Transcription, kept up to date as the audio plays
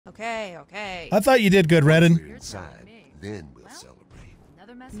Okay, okay. I thought you did good, Redden. We're inside, then we'll celebrate.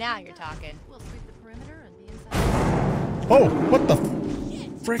 Now you're talking. We'll sweep the perimeter and be inside. Oh, what the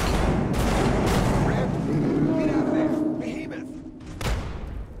frick? Red, get out of there.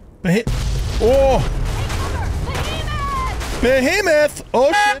 Behemoth. Oh! Behemoth! Behemoth!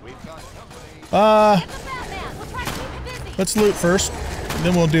 Oh shit! We've got company. Get the Batman! We'll try to keep him busy. Let's loot first,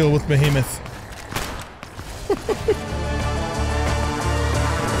 then we'll deal with Behemoth.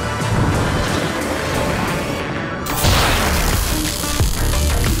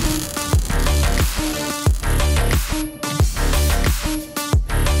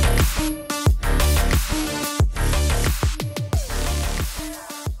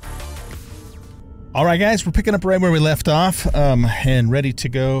 All right, guys, we're picking up right where we left off, and ready to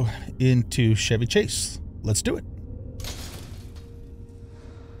go into Chevy Chase. Let's do it.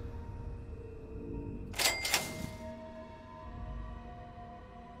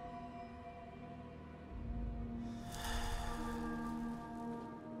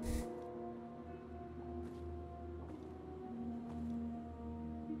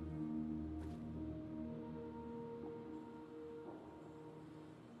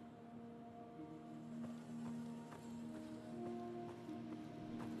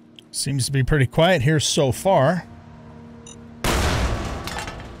 Seems to be pretty quiet here so far.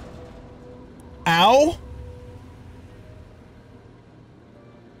 Ow!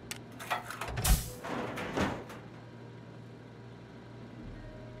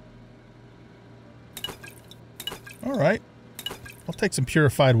 All right. I'll take some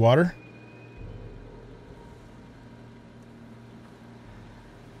purified water.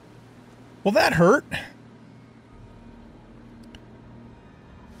 Well, that hurt.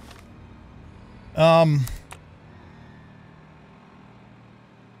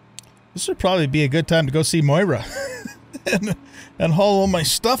 This would probably be a good time to go see Moira and haul all my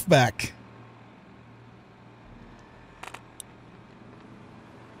stuff back.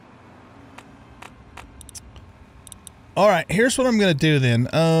 All right, here's what I'm going to do then.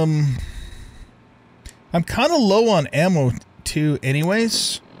 I'm kind of low on ammo too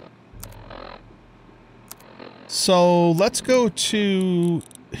anyways. So let's go to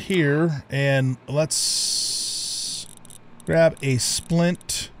here and let's grab a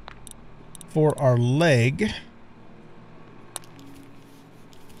splint for our leg.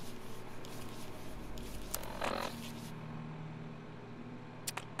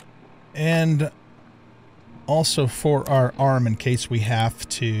 And also for our arm in case we have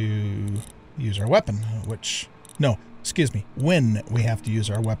to use our weapon, which, no, excuse me, when we have to use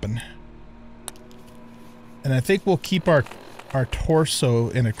our weapon. And I think we'll keep our torso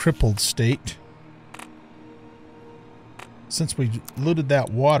in a crippled state. Since we looted that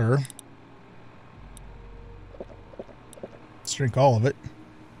water, let's drink all of it.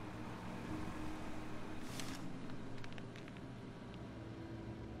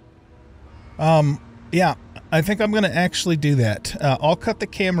 Yeah, I think I'm going to actually do that. I'll cut the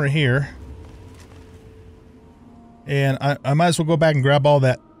camera here. And I might as well go back and grab all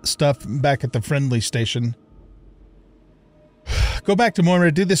that stuff back at the friendly station. Go back to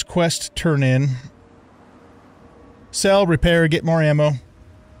Moira, do this quest, turn in. Sell, repair, get more ammo.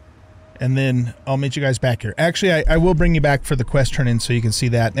 And then I'll meet you guys back here. Actually, I will bring you back for the quest turn in so you can see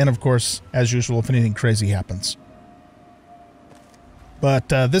that. And of course, as usual, if anything crazy happens. But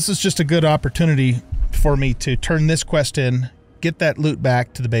this is just a good opportunity for me to turn this quest in, get that loot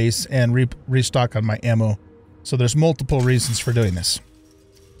back to the base, and restock on my ammo. So there's multiple reasons for doing this.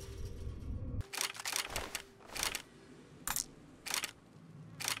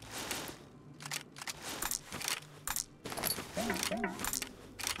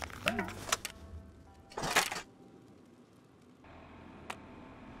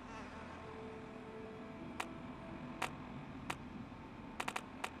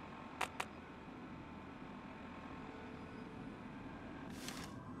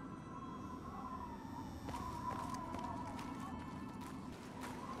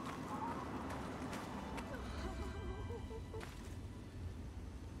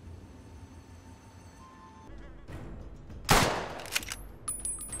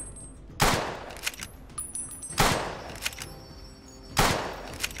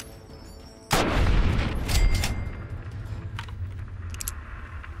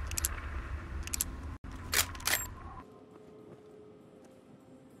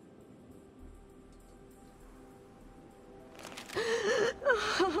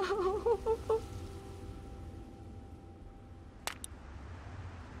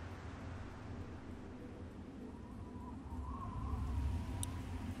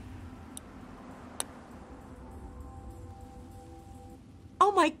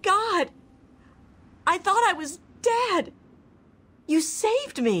 Oh my God! I thought I was dead! You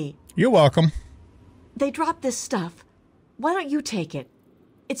saved me! You're welcome. They dropped this stuff. Why don't you take it?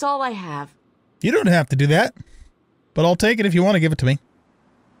 It's all I have. You don't have to do that, but I'll take it if you want to give it to me.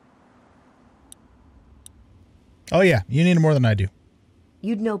 Oh yeah, you need it more than I do.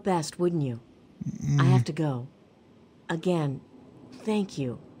 You'd know best, wouldn't you? I have to go. Again, thank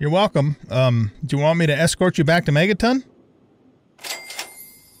you. You're welcome. Do you want me to escort you back to Megaton?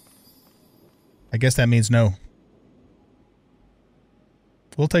 I guess that means no.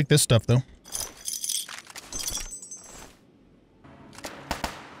 We'll take this stuff, though.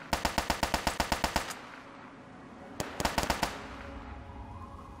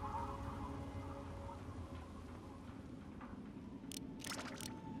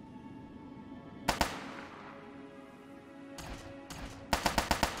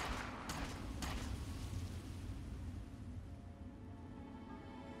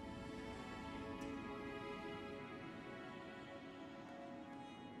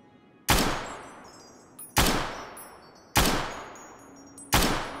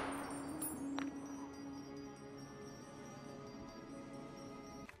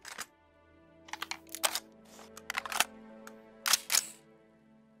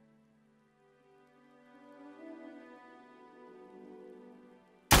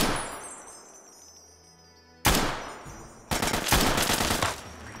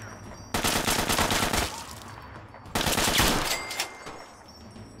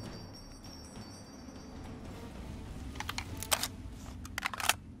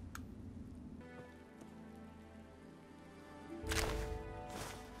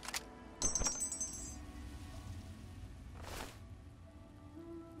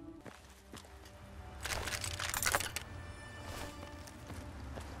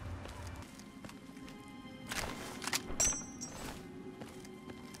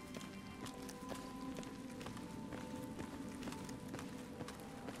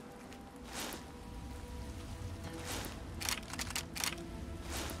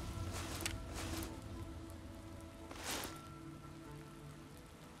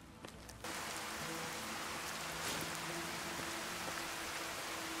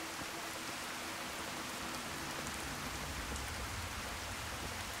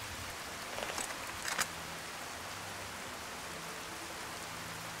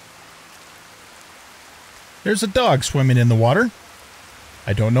 There's a dog swimming in the water.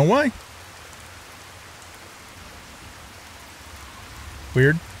 I don't know why.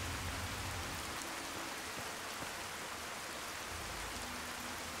 Weird.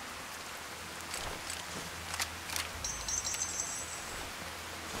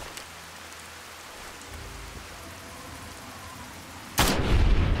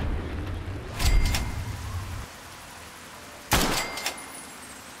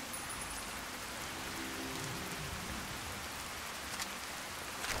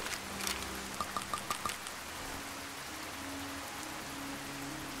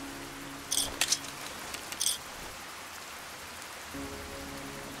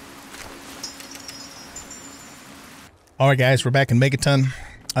 Alright guys, we're back in Megaton.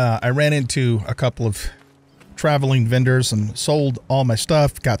 I ran into a couple of traveling vendors and sold all my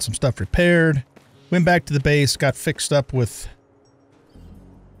stuff, got some stuff repaired, went back to the base, got fixed up with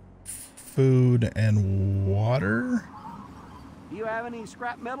food and water. Do you have any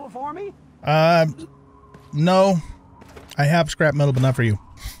scrap metal for me? No. I have scrap metal, but not for you.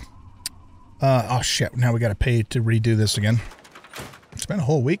 Oh shit, now we gotta pay to redo this again. It's been a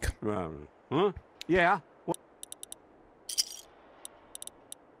whole week. Huh? Yeah.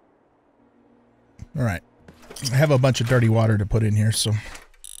 All right. I have a bunch of dirty water to put in here, so.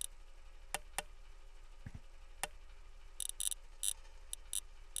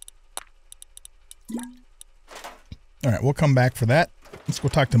 All right, we'll come back for that. Let's go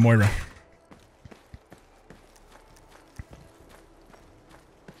talk to Moira.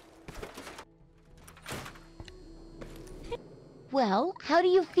 Well, how do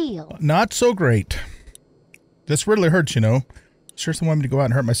you feel? Not so great. This really hurts, you know. Seriously want me to go out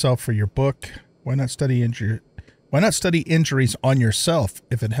and hurt myself for your book? Why not study injuries on yourself?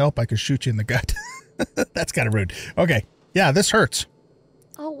 If it help, I could shoot you in the gut. That's kind of rude. Okay. Yeah, this hurts.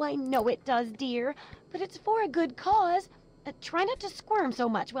 Oh, I know it does, dear. But it's for a good cause. Try not to squirm so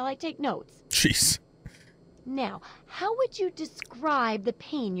much while I take notes. Jeez. Now, how would you describe the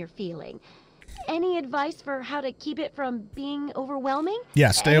pain you're feeling? Any advice for how to keep it from being overwhelming?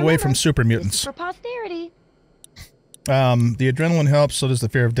 Yeah, stay away from super mutants. For posterity. The adrenaline helps, so does the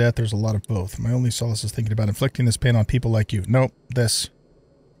fear of death. There's a lot of both. My only solace is thinking about inflicting this pain on people like you. Nope, this.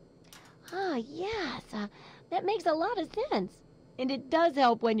 Ah, yes. That makes a lot of sense. And it does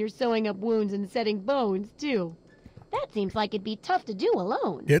help when you're sewing up wounds and setting bones, too. That seems like it'd be tough to do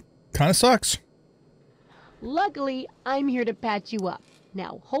alone. It kind of sucks. Luckily, I'm here to patch you up.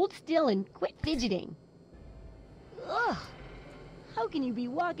 Now, hold still and quit fidgeting. Ugh. How can you be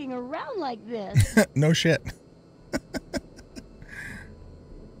walking around like this? No shit.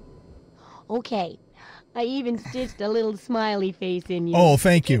 Okay. I even stitched a little smiley face in you. Oh,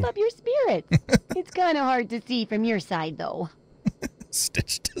 thank you. Keep up your spirits. It's kind of hard to see from your side, though.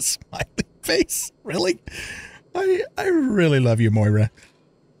 Stitched a smiley face? Really? I really love you, Moira.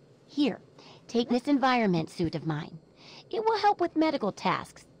 Here, take this environment suit of mine. It will help with medical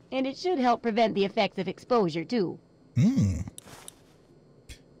tasks, and it should help prevent the effects of exposure, too.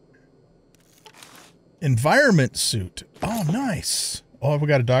 Environment suit. Oh, nice. Oh, we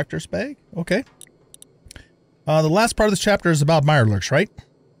got a doctor's bag? Okay. The last part of this chapter is about mirelurks, right?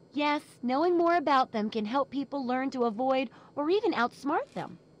 Yes, knowing more about them can help people learn to avoid or even outsmart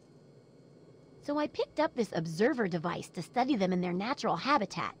them. So I picked up this observer device to study them in their natural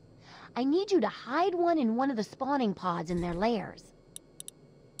habitat. I need you to hide one in one of the spawning pods in their lairs.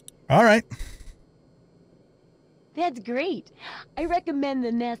 All right. That's great. I recommend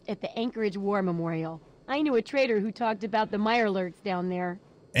the nest at the Anchorage War Memorial. I knew a trader who talked about the mirelurks down there.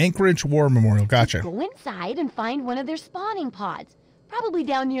 Anchorage War Memorial. Gotcha. Go inside and find one of their spawning pods, probably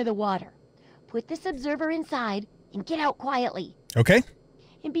down near the water. Put this observer inside and get out quietly. Okay.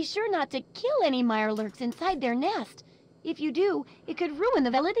 And be sure not to kill any mirelurks inside their nest. If you do, it could ruin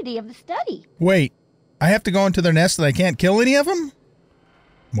the validity of the study. Wait. I have to go into their nest and I can't kill any of them?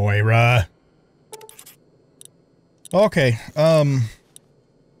 Moira. Okay.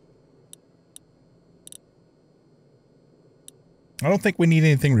 I don't think we need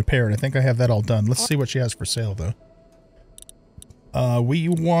anything repaired. I think I have that all done. Let's see what she has for sale, though. We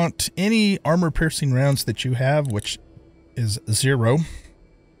want any armor-piercing rounds that you have, which is 0.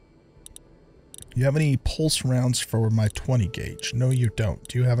 You have any pulse rounds for my 20 gauge? No, you don't.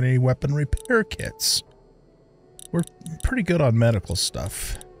 Do you have any weapon repair kits? We're pretty good on medical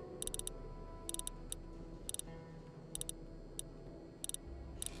stuff.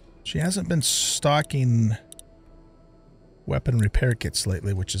 She hasn't been stocking weapon repair kits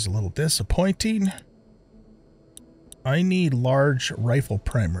lately, which is a little disappointing. I need large rifle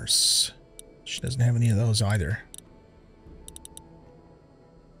primers. She doesn't have any of those either.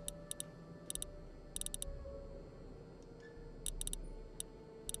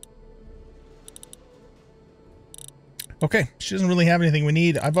 Okay, she doesn't really have anything we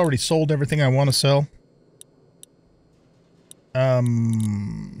need. I've already sold everything I want to sell. I've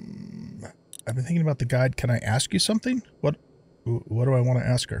been thinking about the guide. Can I ask you something? What do I want to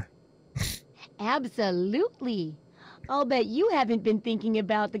ask her? Absolutely. I'll bet you haven't been thinking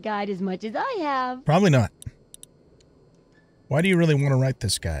about the guide as much as I have. Probably not. Why do you really want to write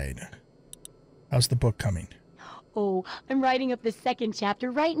this guide? How's the book coming? Oh, I'm writing up the second chapter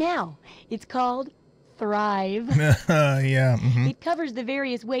right now. It's called Thrive. Yeah. Mm-hmm. It covers the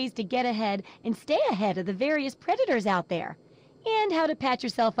various ways to get ahead and stay ahead of the various predators out there. And how to patch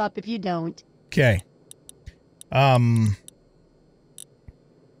yourself up if you don't. Okay.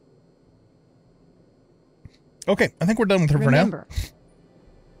 Okay, I think we're done with her Remember. for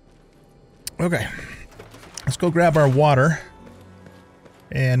now. Okay. Let's go grab our water.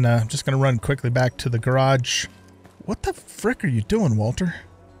 And I'm just going to run quickly back to the garage. What the frick are you doing, Walter?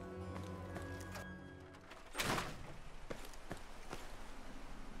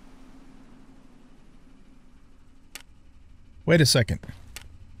 Wait a second.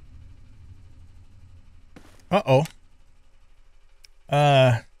 Uh-oh.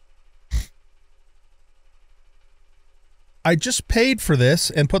 I just paid for this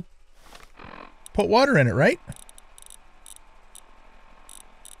and put water in it, right?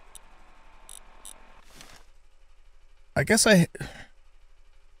 I guess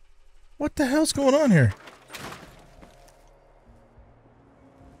what the hell's going on here?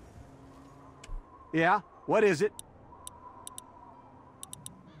 Yeah, what is it?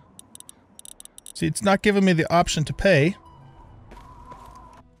 See, it's not giving me the option to pay.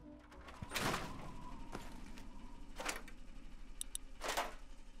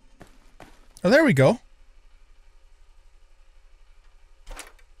 Oh, there we go.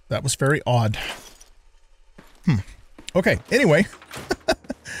 That was very odd. Okay, anyway.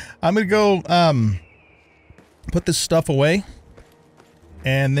 I'm going to go put this stuff away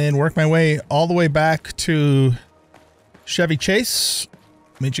and then work my way all the way back to Chevy Chase.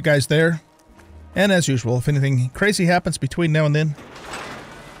 Meet you guys there. And as usual, if anything crazy happens between now and then,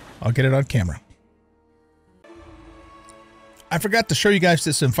 I'll get it on camera. I forgot to show you guys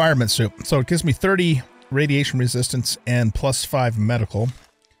this environment suit. So it gives me 30 radiation resistance and +5 medical.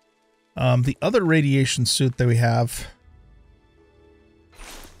 The other radiation suit that we have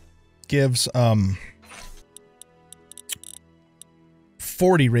gives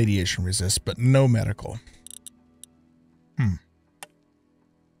 40 radiation resist, but no medical.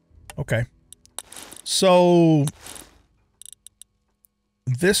 Okay. So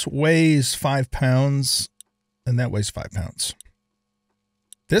this weighs 5 pounds and that weighs 5 pounds.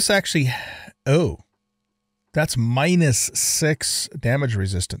 This actually, oh, that's -6 damage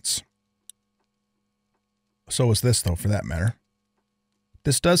resistance. So is this, though, for that matter.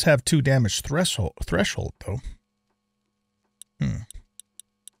 This does have 2 damage threshold, though.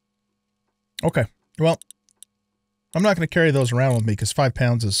 Okay, well, I'm not going to carry those around with me because 5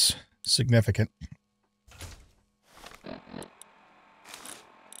 pounds is significant.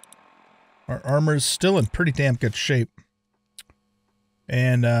 Our armor's still in pretty damn good shape.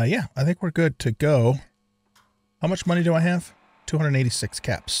 And, yeah, I think we're good to go. How much money do I have? 286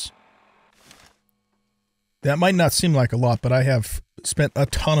 caps. That might not seem like a lot, but I have spent a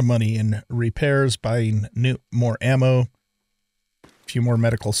ton of money in repairs, buying more ammo, a few more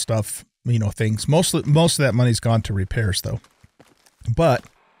medical stuff, you know, things. Most of that money's gone to repairs, though. But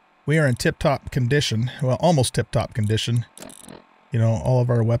we are in tip-top condition. Well, almost tip-top condition. You know, all of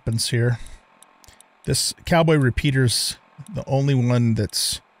our weapons here. This cowboy repeater's the only one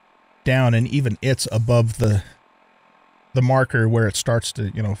that's down, and even it's above the marker where it starts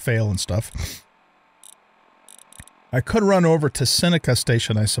to, you know, fail and stuff. I could run over to Seneca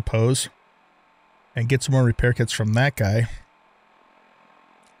Station, I suppose, and get some more repair kits from that guy.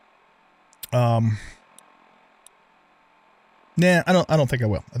 Nah, I don't think I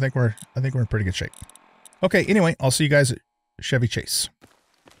will. I think we're in pretty good shape. Okay, anyway, I'll see you guys at Chevy Chase.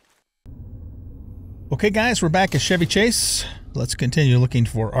 Okay, guys, we're back at Chevy Chase. Let's continue looking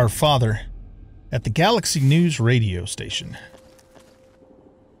for our father at the Galaxy News radio station.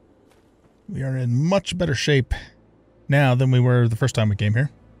 We are in much better shape now than we were the first time we came here.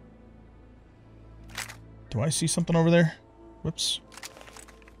 Do I see something over there? Whoops.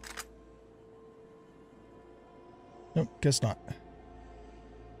 Nope, guess not.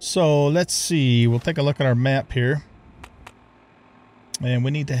 So let's see. We'll take a look at our map here. And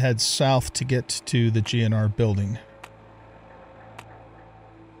we need to head south to get to the GNR building.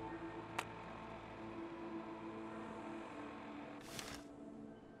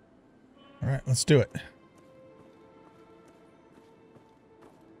 All right, let's do it.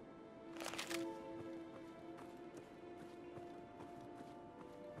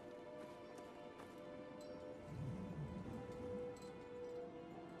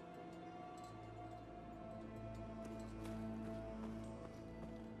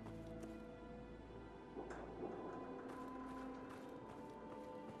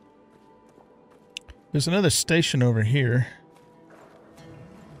 There's another station over here.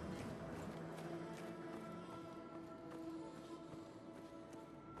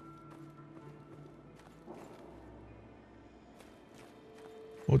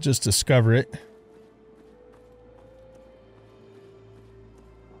 We'll just discover it.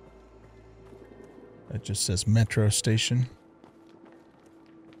 That just says Metro Station.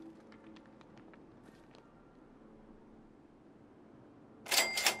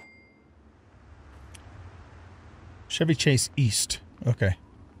 Chevy Chase East. Okay.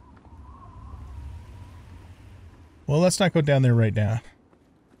 Well, let's not go down there right now.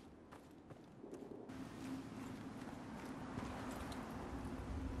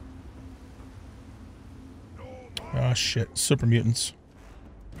 Oh, shit. Super mutants.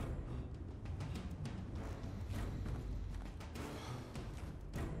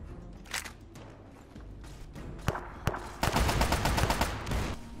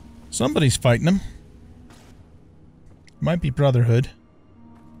 Somebody's fighting them. Might be Brotherhood.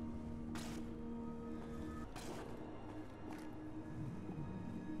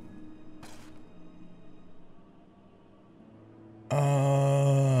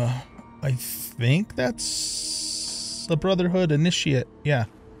 I think that's the Brotherhood Initiate. Yeah.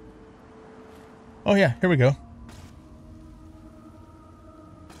 Oh yeah, here we go.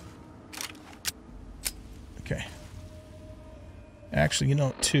 Okay. Actually, you know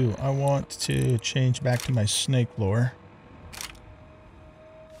what, too? I want to change back to my snake lore.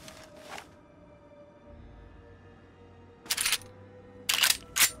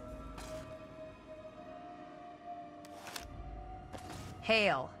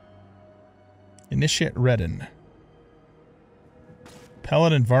 Hail. Initiate Redden.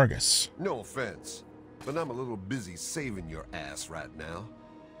 Paladin Vargas. No offense, but I'm a little busy saving your ass right now.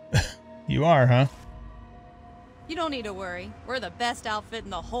 You are, huh? You don't need to worry. We're the best outfit in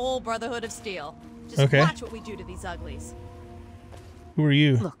the whole Brotherhood of Steel. Just Okay. watch what we do to these uglies. Who are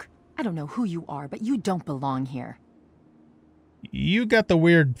you? Look, I don't know who you are, but you don't belong here. You got the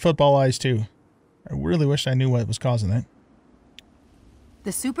weird football eyes, too. I really wish I knew what was causing that.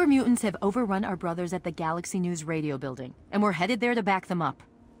 The super mutants have overrun our brothers at the Galaxy News radio building, and we're headed there to back them up.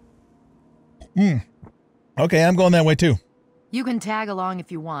 Okay, I'm going that way, too. You can tag along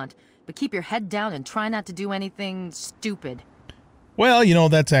if you want, but keep your head down and try not to do anything stupid. Well, you know,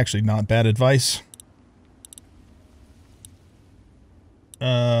 that's actually not bad advice.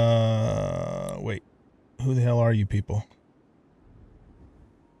 Wait. Who the hell are you people?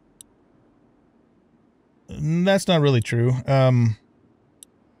 That's not really true. Don't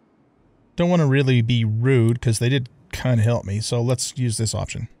want to really be rude, because they did kind of help me, so let's use this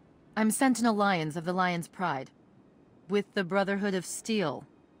option. I'm Sentinel Lions of the Lion's Pride, with the Brotherhood of Steel.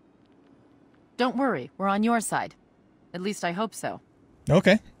 Don't worry, we're on your side. At least I hope so.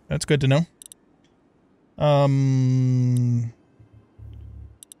 Okay, that's good to know.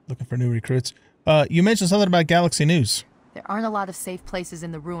 Looking for new recruits. You mentioned something about Galaxy News. There aren't a lot of safe places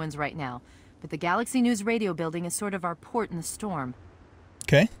in the ruins right now, but the Galaxy News radio building is sort of our port in the storm.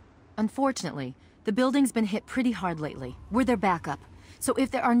 Okay. Unfortunately, the building's been hit pretty hard lately. We're their backup. So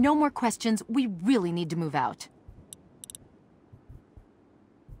if there are no more questions, we really need to move out.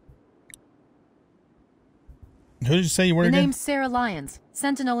 Who did you say you were The again? name's Sarah Lyons,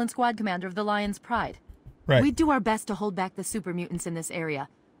 Sentinel and Squad Commander of the Lion's Pride. Right. We do our best to hold back the super mutants in this area,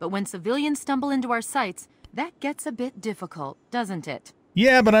 but when civilians stumble into our sites, that gets a bit difficult, doesn't it?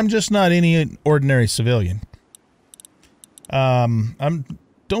 Yeah, but I'm just not any ordinary civilian.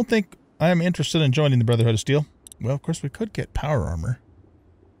 Don't think I'm interested in joining the Brotherhood of Steel. Well, of course, we could get power armor.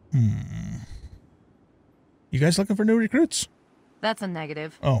 You guys looking for new recruits? That's a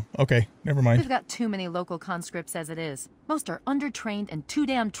negative. Oh, okay. Never mind. We've got too many local conscripts as it is. Most are undertrained and too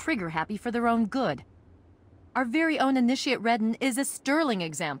damn trigger-happy for their own good. Our very own Initiate Redden is a sterling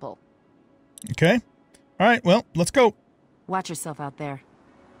example. Okay. All right, well, let's go. Watch yourself out there.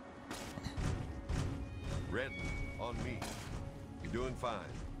 Red, on me. You're doing fine.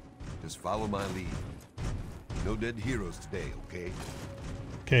 Just follow my lead. No dead heroes today, okay?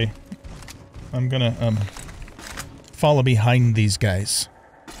 Okay. I'm gonna, follow behind these guys.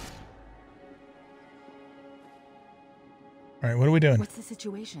 All right, what are we doing? What's the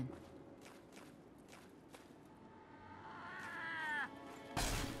situation?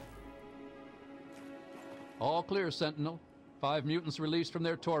 All clear, Sentinel. 5 mutants released from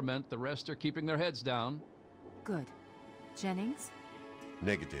their torment. The rest are keeping their heads down. Good. Jennings?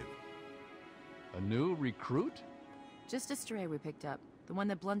 Negative. A new recruit? Just a stray we picked up. The one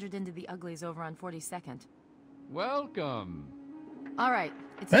that blundered into the uglies over on 42nd. Welcome. All right,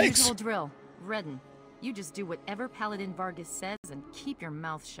 it's Thanks. the usual drill. Redden, you just do whatever Paladin Vargas says and keep your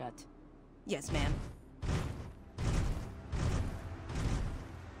mouth shut. Yes, ma'am.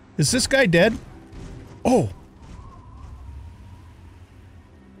 Is this guy dead? Oh.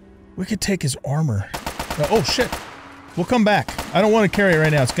 We could take his armor. Oh, shit. We'll come back. I don't want to carry it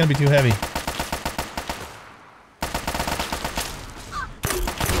right now. It's going to be too heavy.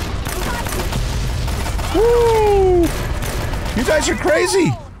 Woo! You guys are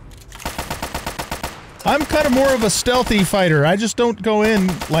crazy. I'm kind of more of a stealthy fighter. I just don't go in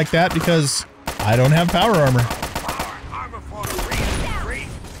like that because I don't have power armor.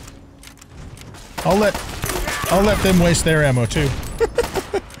 I'll let them waste their ammo too.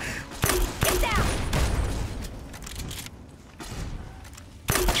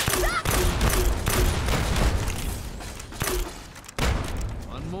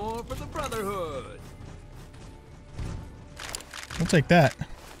 One more for the Brotherhood. I'll take that.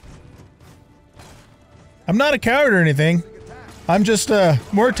 I'm not a coward or anything. I'm just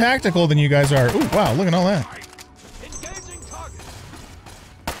more tactical than you guys are. Ooh, wow, look at all that. Engaging target.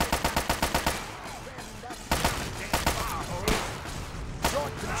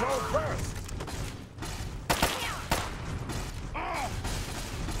 Short control first.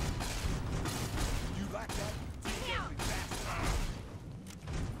 You like that?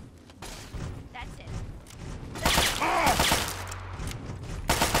 That's it.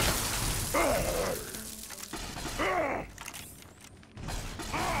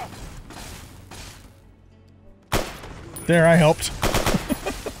 There, I helped.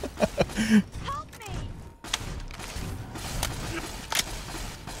 Help me!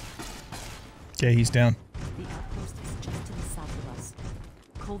 Okay, he's down. The outpost is just to the south of us.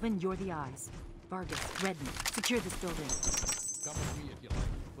 Colvin, you're the eyes. Vargas, Redden, secure this building. Come with me if you like.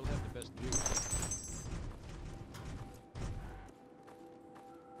 We'll have the best view.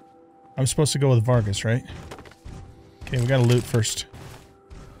 I'm supposed to go with Vargas, right? Okay, we gotta loot first.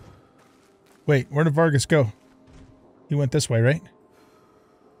 Wait, where did Vargas go? He went this way, right?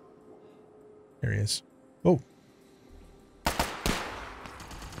 There he is. Oh.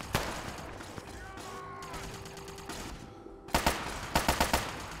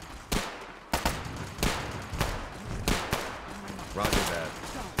 Roger that.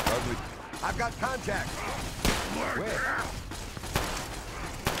 Ugly. I've got contact. Where?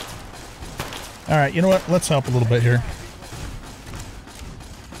 All right, you know what? Let's help a little bit here.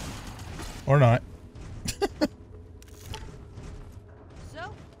 Or not.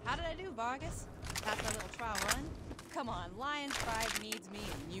 So, how did I do, Vargas? Passed my little trial run? Come on, Lion's Pride needs me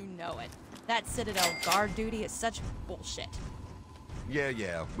and you know it. That Citadel guard duty is such bullshit.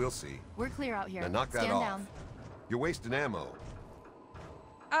 Yeah, we'll see. We're clear out here. Now knock that Stand off. down. You're wasting ammo.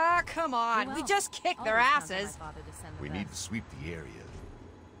 Ah, come on. Well, We just kicked their always counts on my asses. father to send the We best. need to sweep the area.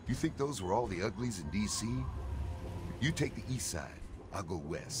 You think those were all the uglies in D.C.? You take the east side. I'll go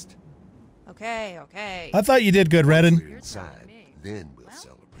west. Okay. I thought you did good, Redden. We're inside. Then we'll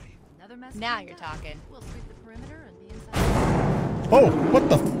celebrate. Another mess Now cleaned you're up. talking. We'll sweep the perimeter and be inside. Oh, what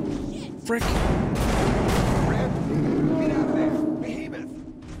the frick? Red, get out of there.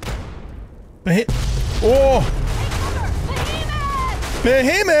 Behemoth. Oh!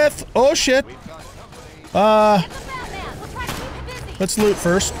 Behemoth! Oh shit! Let's loot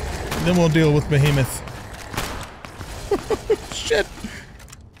first, then we'll deal with Behemoth. Shit!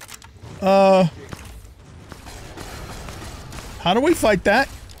 How do we fight that?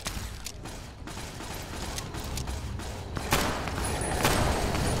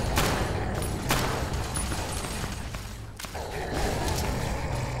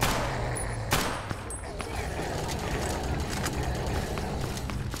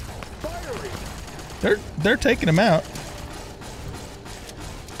 They're taking him out.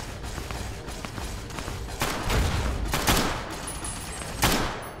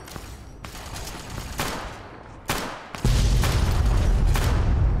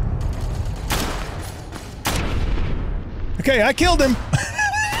 Okay, I killed him.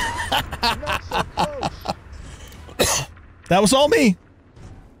 That was all me.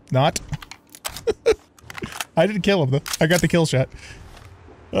 Not. I didn't kill him though. I got the kill shot.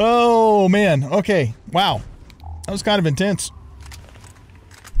 Oh man. Okay. Wow. That was kind of intense.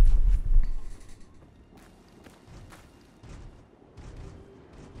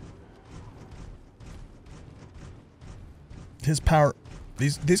 His power,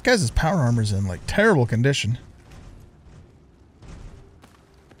 these guys' power armor's in like terrible condition.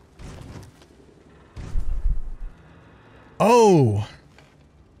 Oh,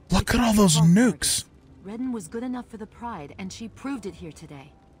 look at all those nukes. Redden was good enough for the Pride, and she proved it here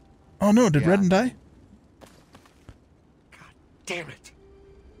today. Oh no, did Redden die? God damn it.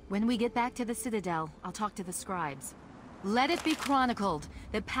 When we get back to the Citadel, I'll talk to the scribes. Let it be chronicled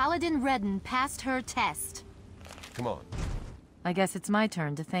that Paladin Redden passed her test. Come on. I guess it's my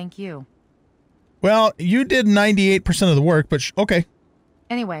turn to thank you. Well, you did 98% of the work, but okay.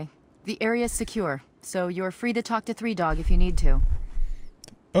 Anyway, the area's secure, so you're free to talk to Three Dog if you need to.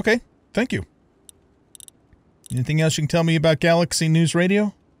 Okay, thank you. Anything else you can tell me about Galaxy News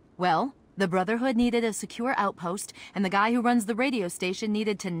Radio? Well, the Brotherhood needed a secure outpost, and the guy who runs the radio station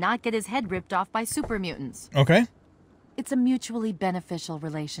needed to not get his head ripped off by super mutants. Okay. It's a mutually beneficial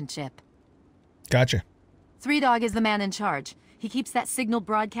relationship. Gotcha. Three Dog is the man in charge. He keeps that signal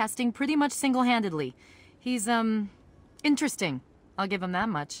broadcasting pretty much single-handedly. He's, interesting. I'll give him that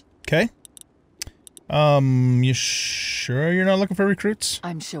much. Okay. You sure you're not looking for recruits?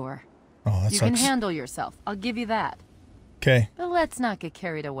 I'm sure. Oh, that You sucks. can handle yourself. I'll give you that. Okay. But let's not get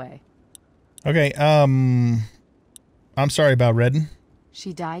carried away. Okay, I'm sorry about Redden.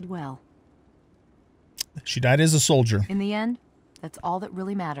 She died well. She died as a soldier. In the end, that's all that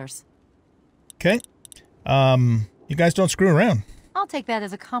really matters. Okay. You guys don't screw around. I'll take that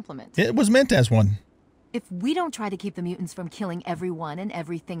as a compliment. It was meant as one. If we don't try to keep the mutants from killing everyone and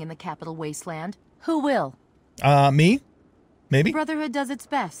everything in the Capital Wasteland, who will? Me? Maybe? Brotherhood does its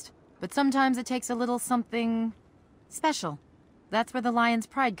best, but sometimes it takes a little something special. That's where the Lion's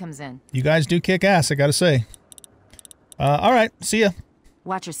Pride comes in. You guys do kick ass, I gotta say. Alright, see ya.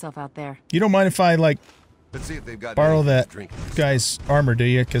 Watch yourself out there. You don't mind if I, like, Let's see if they've got borrow anything that to drink. guy's armor, do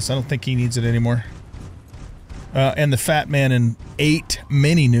you? Because I don't think he needs it anymore. And the Fat Man and 8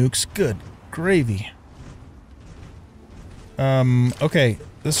 mini nukes. Good gravy. Okay.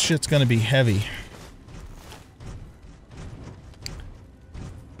 This shit's gonna be heavy.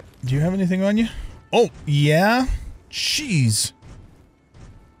 Do you have anything on you? Oh, yeah? Jeez.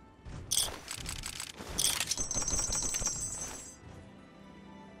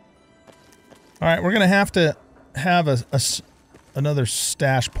 Alright, we're gonna have to have another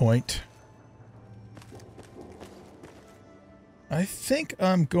stash point. I think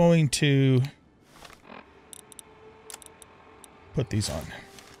I'm going to put these on.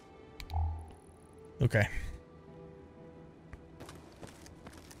 Okay.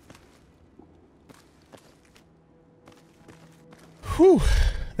 Whew.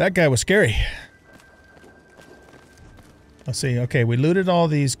 That guy was scary. Let's see. Okay, we looted all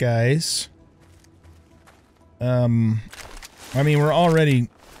these guys. I mean, we're already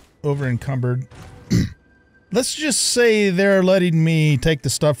over encumbered. Let's just say they're letting me take the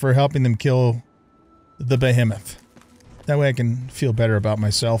stuff for helping them kill the Behemoth. That way I can feel better about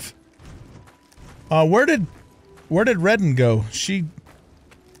myself. Where did Redden go? She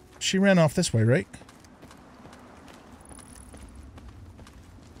ran off this way, right?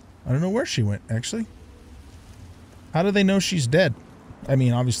 I don't know where she went, actually. How do they know she's dead? I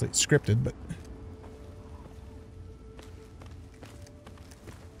mean, obviously it's scripted, but...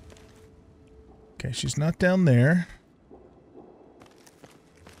 Okay, she's not down there.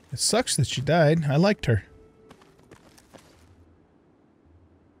 It sucks that she died. I liked her.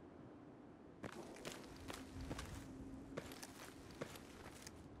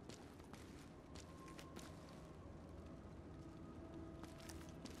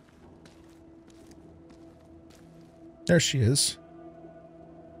 There she is.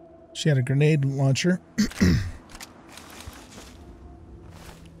 She had a grenade launcher.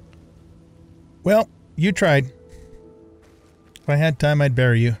 Well, you tried. If I had time, I'd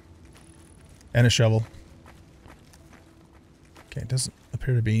bury you. And a shovel. Okay, it doesn't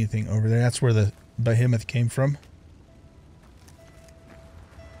appear to be anything over there. That's where the Behemoth came from.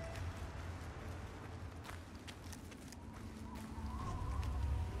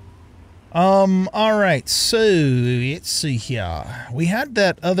 Alright, so let's see here. We had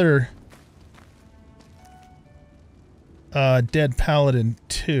that other dead paladin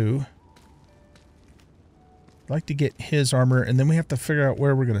too. I'd like to get his armor, and then we have to figure out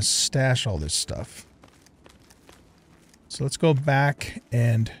where we're going to stash all this stuff. So let's go back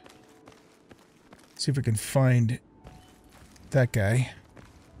and see if we can find that guy.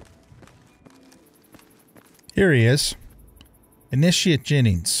 Here he is. Initiate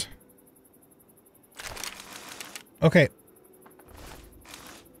Jennings. Okay.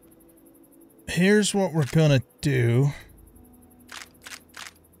 Here's what we're going to do.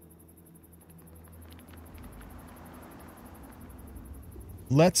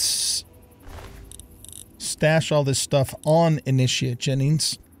 Let's stash all this stuff on Initiate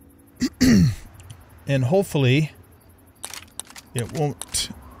Jennings. And hopefully it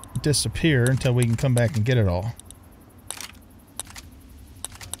won't disappear until we can come back and get it all.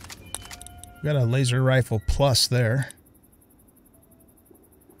 Got a laser rifle plus there.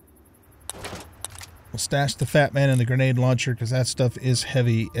 We'll stash the Fat Man and the grenade launcher because that stuff is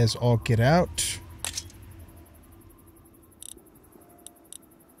heavy as all get out.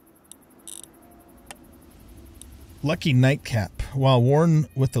 Lucky Nightcap. While worn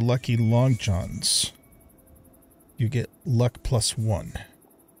with the Lucky Long Johns, you get luck +1.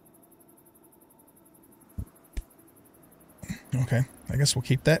 Okay, I guess we'll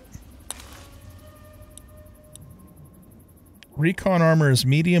keep that. Recon armor is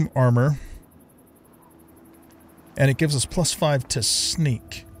medium armor, and it gives us +5 to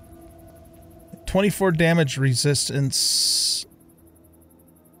sneak. 24 damage resistance.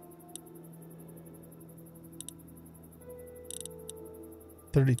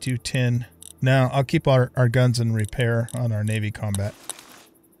 $32.10. Now, I'll keep our guns in repair on our Navy combat.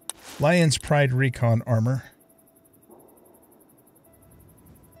 Lion's Pride Recon armor.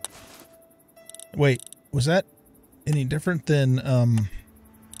 Wait, was that any different than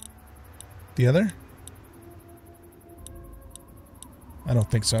the other? I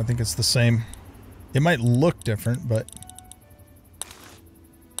don't think so. I think it's the same. It might look different, but...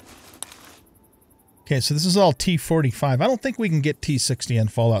 Okay, so this is all T45. I don't think we can get T60 on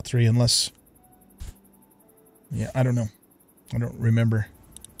Fallout 3 unless... Yeah, I don't know. I don't remember.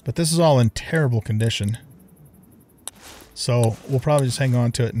 But this is all in terrible condition. So we'll probably just hang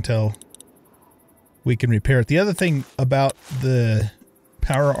on to it until we can repair it. The other thing about the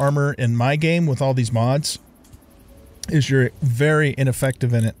power armor in my game with all these mods is you're very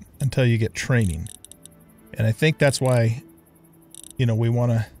ineffective in it until you get training. And I think that's why, you know, we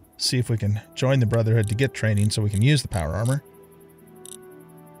want to see if we can join the Brotherhood to get training so we can use the power armor.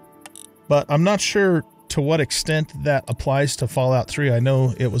 But I'm not sure to what extent that applies to Fallout 3. I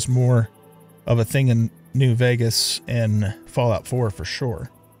know it was more of a thing in New Vegas and Fallout 4 for sure.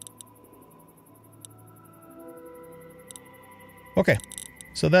 Okay,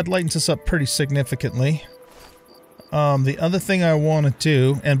 so that lightens us up pretty significantly. The other thing I want to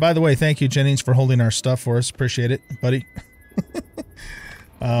do, and by the way, thank you, Jennings, for holding our stuff for us. Appreciate it, buddy.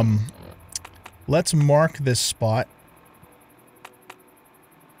 Let's mark this spot.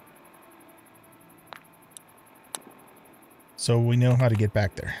 So we know how to get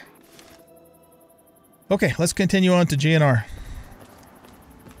back there. Okay, let's continue on to GNR.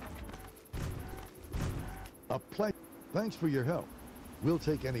 Thanks for your help. We'll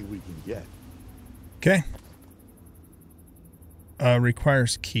take any we can get. Okay.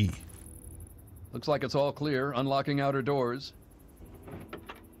 Requires key. Looks like it's all clear. Unlocking outer doors.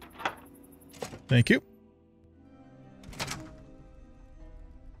 Thank you.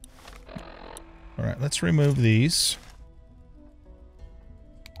 All right, let's remove these.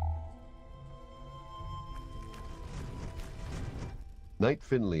 Knight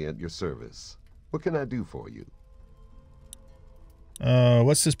Finley at your service. What can I do for you?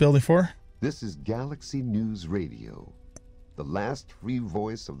 What's this building for? This is Galaxy News Radio, the last free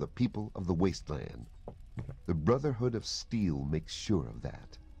voice of the people of the Wasteland. The Brotherhood of Steel makes sure of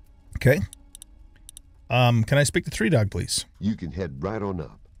that. Okay. Can I speak to Three Dog, please? You can head right on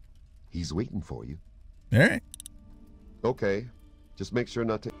up. He's waiting for you. All right. Okay. Just make sure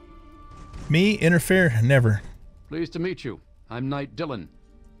not to... Me interfere? Never. Pleased to meet you. I'm Knight Dillon.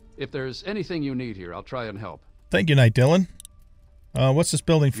 If there's anything you need here, I'll try and help. Thank you, Knight Dillon. What's this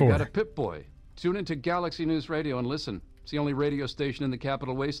building for? You got a Pip-Boy. Tune into Galaxy News Radio and listen. It's the only radio station in the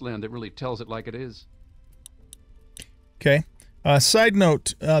Capital Wasteland that really tells it like it is. Okay. Side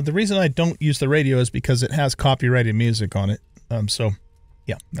note, the reason I don't use the radio is because it has copyrighted music on it. So,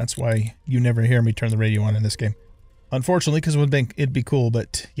 yeah, that's why you never hear me turn the radio on in this game. Unfortunately, because it'd be cool,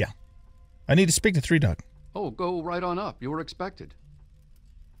 but yeah. I need to speak to Three Dog. Oh, go right on up. You were expected.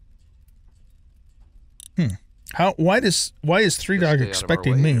 Why is Three Dog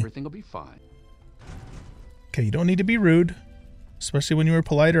expecting me? Everything will be fine. Okay, you don't need to be rude, especially when you were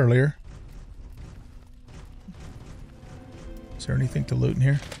polite earlier. Is there anything to loot in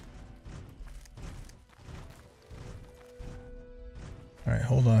here? All right,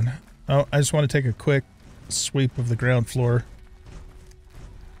 hold on. Oh, I just want to take a quick sweep of the ground floor.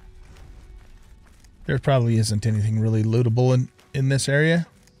 There probably isn't anything really lootable in this area.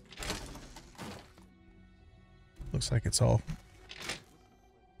 Looks like it's all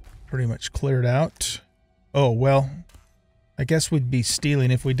pretty much cleared out. Oh, well, I guess we'd be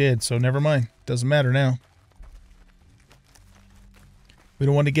stealing if we did, so never mind. Doesn't matter now. We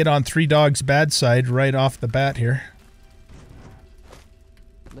don't want to get on Three Dog's bad side right off the bat here.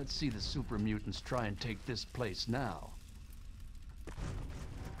 Let's see the super mutants try and take this place now.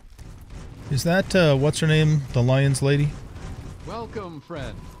 Is that, what's her name? The Lions lady? Welcome,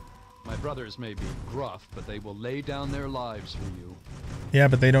 friend. My brothers may be gruff, but they will lay down their lives for you. Yeah,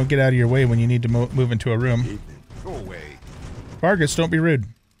 but they don't get out of your way when you need to move into a room. Go away. Vargas, don't be rude.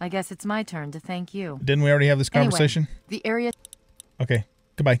 I guess it's my turn to thank you. Didn't we already have this conversation? Anyway, the area... Okay,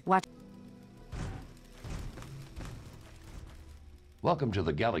 goodbye. Watch. Welcome to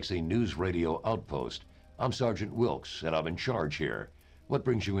the Galaxy News Radio Outpost. I'm Sergeant Wilkes, and I'm in charge here. What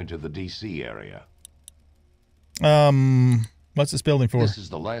brings you into the D.C. area? What's this building for? This is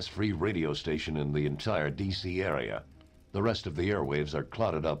the last free radio station in the entire D.C. area. The rest of the airwaves are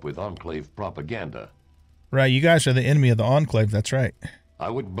clouded up with Enclave propaganda. Right, you guys are the enemy of the Enclave, that's right. I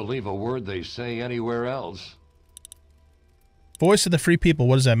wouldn't believe a word they say anywhere else. Voice of the Free People,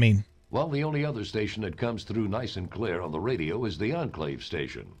 what does that mean? Well, the only other station that comes through nice and clear on the radio is the Enclave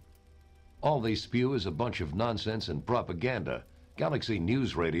station. All they spew is a bunch of nonsense and propaganda. Galaxy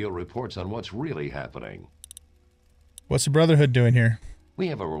News Radio reports on what's really happening. What's the Brotherhood doing here? We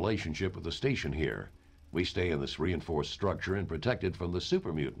have a relationship with the station here. We stay in this reinforced structure and protect it from the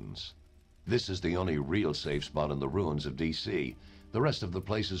super mutants. This is the only real safe spot in the ruins of D.C. The rest of the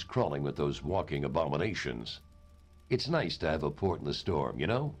place is crawling with those walking abominations. It's nice to have a port in the storm, you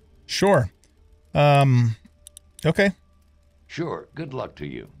know? Sure. Okay. Sure. Good luck to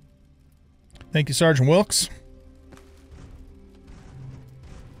you. Thank you, Sergeant Wilkes.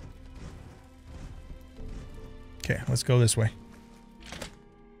 Okay, let's go this way.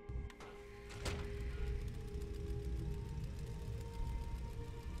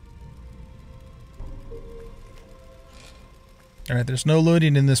 All right, there's no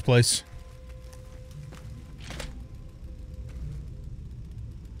looting in this place.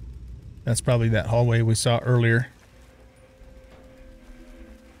 That's probably that hallway we saw earlier.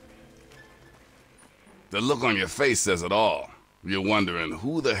 The look on your face says it all. You're wondering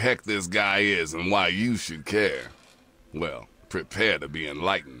who the heck this guy is and why you should care. Well, prepare to be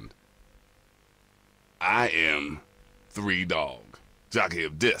enlightened. I am Three Dog, jockey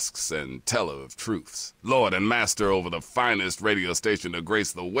of discs and teller of truths, lord and master over the finest radio station to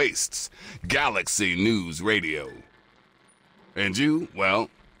grace the wastes, Galaxy News Radio. And you, well,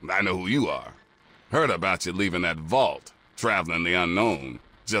 I know who you are. Heard about you leaving that vault, traveling the unknown,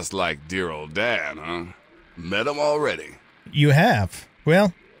 just like dear old Dad, huh? Met him already. You have?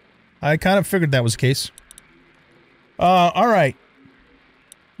 Well, I kind of figured that was the case. All right.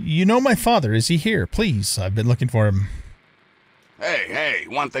 You know my father. Is he here? Please, I've been looking for him. Hey,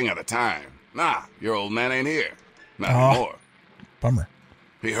 one thing at a time. Nah, your old man ain't here. Not anymore. Bummer.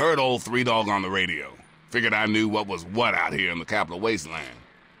 He heard old Three Dog on the radio. Figured I knew what was what out here in the Capital Wasteland.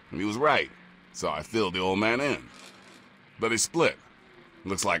 And he was right, so I filled the old man in. But he split.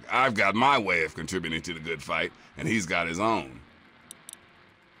 Looks like I've got my way of contributing to the good fight, and he's got his own.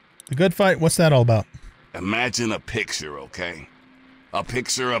 The good fight? What's that all about? Imagine a picture, okay? A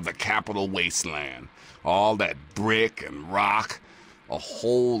picture of the Capital Wasteland. All that brick and rock. A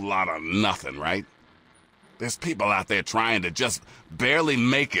whole lot of nothing, right? There's people out there trying to just barely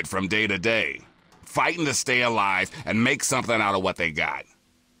make it from day to day. Fighting to stay alive and make something out of what they got.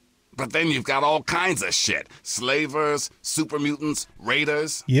 But then you've got all kinds of shit. Slavers, super mutants,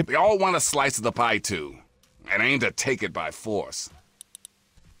 raiders. Yep. They all want a slice of the pie too. And aim to take it by force.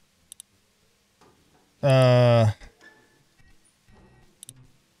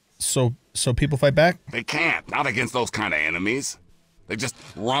 So people fight back? They can't. Not against those kind of enemies. They just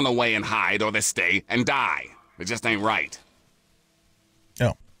run away and hide, or they stay and die. It just ain't right.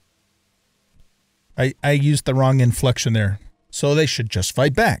 No. I used the wrong inflection there. So they should just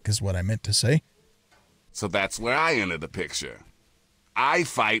fight back, is what I meant to say. So that's where I enter the picture. I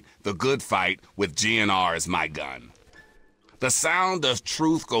fight the good fight with GNR as my gun. The sound of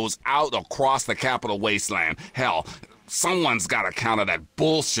truth goes out across the Capital Wasteland. Hell, someone's got to counter that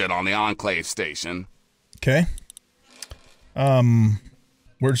bullshit on the Enclave station. Okay.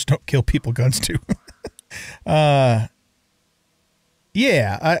 Words don't kill people, guns do. Yeah,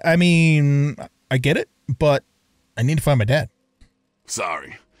 I mean, I get it, but I need to find my dad.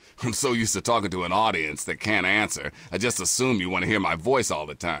 Sorry. I'm so used to talking to an audience that can't answer. I just assume you want to hear my voice all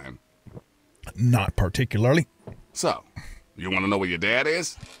the time. Not particularly. So, you want to know where your dad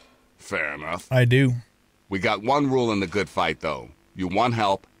is? Fair enough. I do. We got one rule in the good fight, though. You want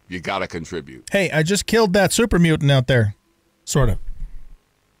help, you gotta contribute. Hey, I just killed that super mutant out there. Sort of.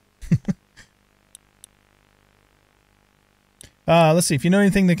 Let's see. If you know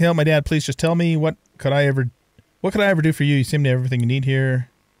anything that can help my dad, please just tell me. What could I ever do for you? You seem to have everything you need here.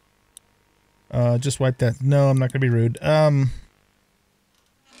 Just wipe that. No, I'm not going to be rude.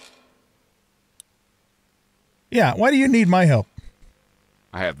 Yeah, why do you need my help?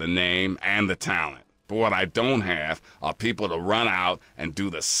 I have the name and the talent. But what I don't have are people to run out and do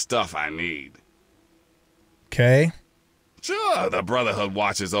the stuff I need. Okay. Sure, the Brotherhood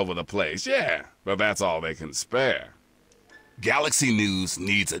watches over the place, yeah, but that's all they can spare. Galaxy News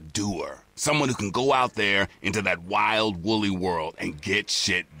needs a doer. Someone who can go out there into that wild, woolly world and get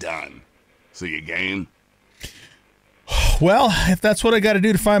shit done. So you game? Well, if that's what I got to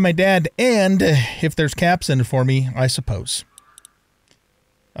do to find my dad, and if there's caps in it for me, I suppose.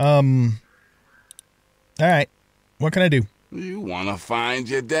 All right. What can I do? You want to find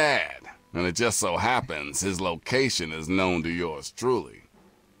your dad. And it just so happens his location is known to yours truly.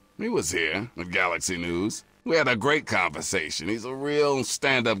 He was here at Galaxy News. We had a great conversation. He's a real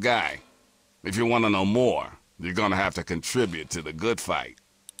stand-up guy. If you want to know more, you're going to have to contribute to the good fight.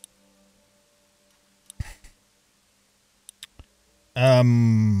 I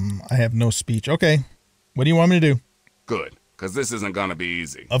have no speech. Okay. What do you want me to do? Good, because this isn't going to be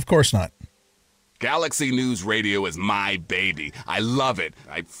easy. Of course not. Galaxy News Radio is my baby. I love it.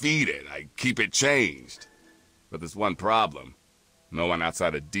 I feed it. I keep it changed. But there's one problem. No one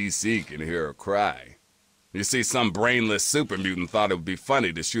outside of DC can hear her cry. You see, some brainless super mutant thought it would be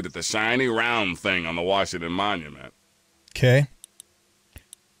funny to shoot at the shiny round thing on the Washington Monument. Okay.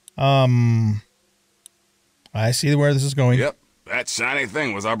 I see where this is going. Yep, that shiny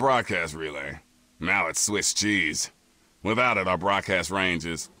thing was our broadcast relay. Now it's Swiss cheese. Without it, our broadcast range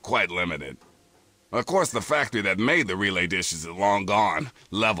is quite limited. Of course, the factory that made the relay dishes is long gone,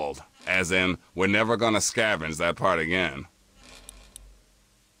 leveled, as in, we're never gonna scavenge that part again.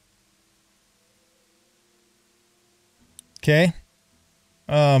 Okay.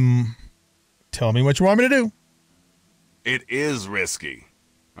 Tell me what you want me to do. It is risky.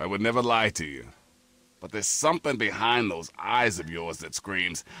 I would never lie to you. But there's something behind those eyes of yours that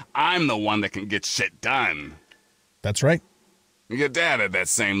screams, I'm the one that can get shit done. That's right. Your dad had that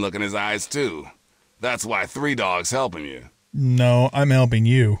same look in his eyes, too. That's why Three Dog's helping you. No, I'm helping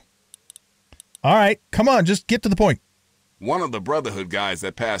you. All right, come on, just get to the point. One of the Brotherhood guys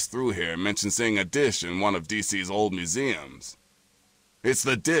that passed through here mentioned seeing a dish in one of DC's old museums. It's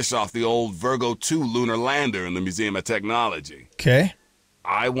the dish off the old Virgo 2 lunar lander in the Museum of Technology. Okay.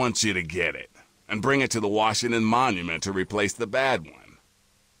 I want you to get it and bring it to the Washington Monument to replace the bad one.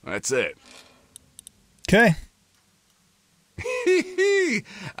 That's it. Okay.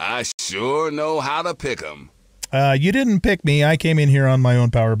 I sure know how to pick 'em. You didn't pick me. I came in here on my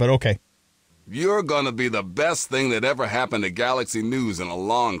own power, but okay. You're gonna be the best thing that ever happened to Galaxy News in a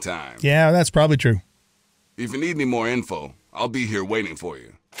long time. Yeah, that's probably true. If you need any more info, I'll be here waiting for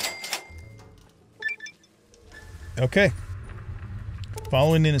you. Okay.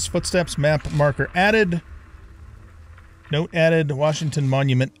 Following in his footsteps, map marker added. Note added, Washington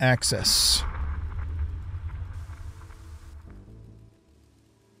Monument access.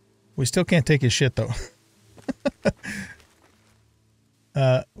 We still can't take his shit, though.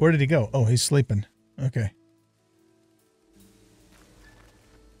 Where did he go? Oh, he's sleeping. Okay.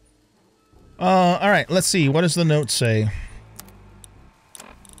 All right, let's see. What does the note say?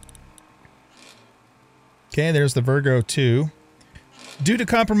 Okay, there's the Virgo 2. Due to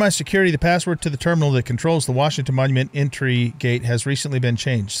compromised security, the password to the terminal that controls the Washington Monument entry gate has recently been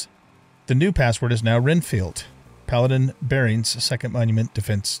changed. The new password is now Renfield, Paladin Bearings, 2nd Monument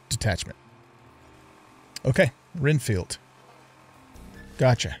Defense Detachment. Okay, Renfield.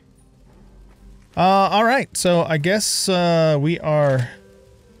 Gotcha. All right, so I guess we are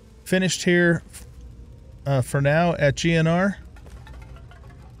finished here for now at GNR.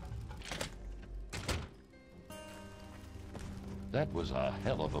 That was a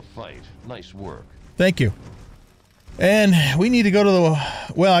hell of a fight. Nice work. Thank you. And we need to go to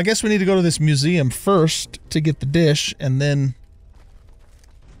the... Well, I guess we need to go to this museum first to get the dish, and then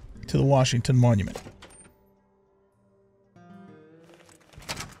to the Washington Monument.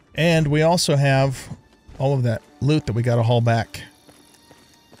 And we also have all of that loot that we got to haul back.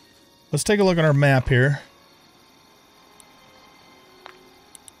 Let's take a look at our map here.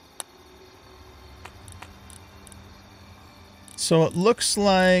 So it looks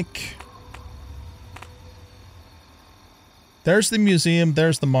like there's the museum,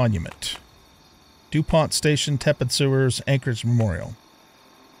 there's the monument. DuPont Station, Tepid Sewers, Anchorage Memorial.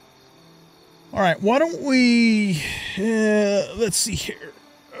 All right, why don't we... let's see here.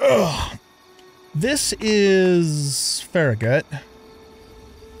 Ugh. This is Farragut.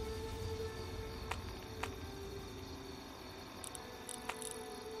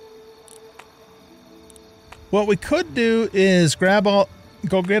 What we could do is grab all,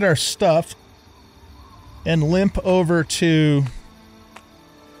 go get our stuff, and limp over to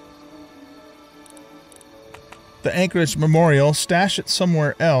the Anchorage Memorial, stash it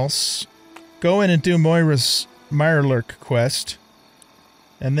somewhere else, go in and do Moira's Mirelurk quest,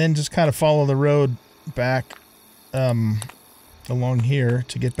 and then just kind of follow the road back along here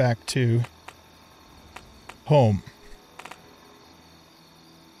to get back to home.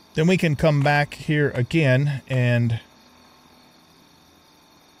 Then we can come back here again and...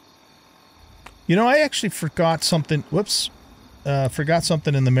 You know, I actually forgot something... Whoops. Forgot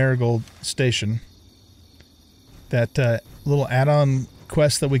something in the Marigold Station. That little add-on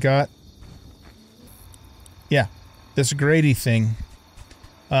quest that we got. Yeah. This Grady thing.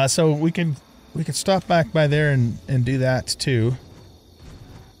 So we can stop back by there and do that too.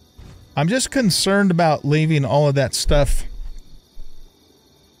 I'm just concerned about leaving all of that stuff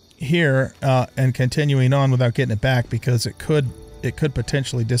here and continuing on without getting it back, because it could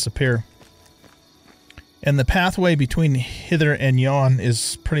potentially disappear. And the pathway between hither and yon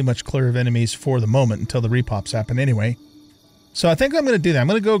is pretty much clear of enemies for the moment until the repops happen anyway. So I think I'm going to do that. I'm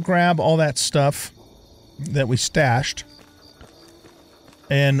going to go grab all that stuff that we stashed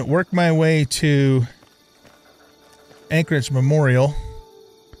and work my way to Anchorage Memorial,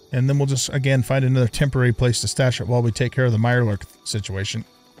 and then we'll just again find another temporary place to stash it while we take care of the Mirelurk situation.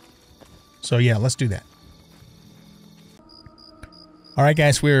 So yeah, let's do that. All right,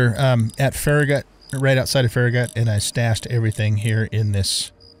 guys, we're at Farragut, right outside of Farragut, and I stashed everything here in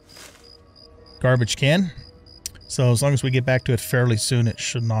this garbage can. So as long as we get back to it fairly soon, it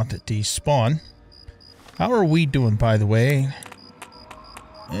should not despawn. How are we doing, by the way?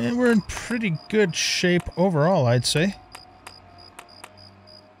 And we're in pretty good shape overall, I'd say.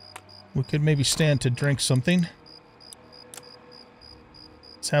 We could maybe stand to drink something.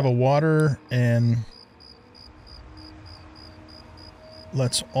 Let's have a water, and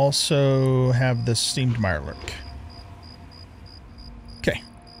let's also have the steamed Mirelurk. Okay.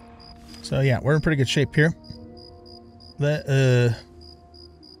 So yeah, we're in pretty good shape here. I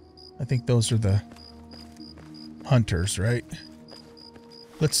think those are the hunters, right?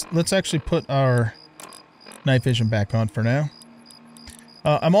 Let's actually put our night vision back on for now.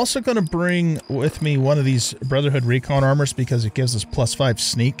 I'm also going to bring with me one of these Brotherhood Recon armors because it gives us +5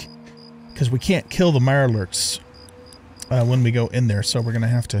 sneak. Because we can't kill the Mirelurks when we go in there, so we're going to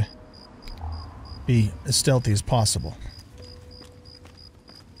have to be as stealthy as possible.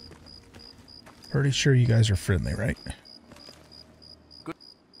 Pretty sure you guys are friendly, right? Good.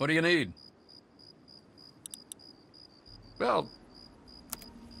 What do you need? Well...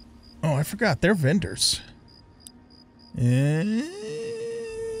 Oh, I forgot. They're vendors. I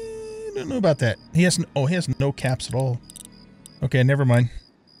don't know about that. He has no caps at all. Okay, never mind.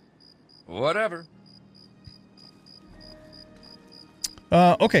 Whatever.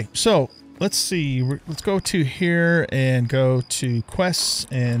 Okay, so let's see. Let's go to here and go to quests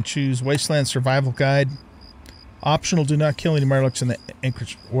and choose Wasteland Survival Guide. Optional, do not kill any Mirelurks in the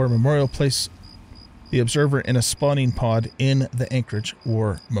Anchorage War Memorial. Place the observer in a spawning pod in the Anchorage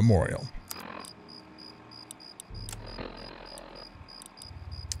War Memorial.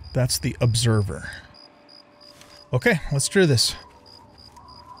 That's the observer. Okay, let's do this.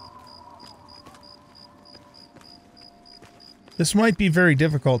 This might be very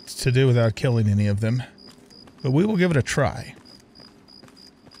difficult to do without killing any of them, but we will give it a try.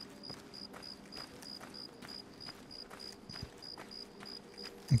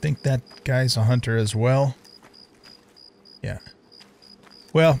 I think that guy's a hunter as well. Yeah.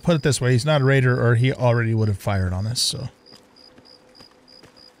 Well, put it this way, he's not a raider or he already would have fired on us, so...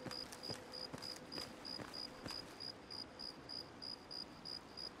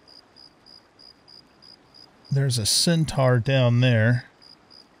 There's a centaur down there,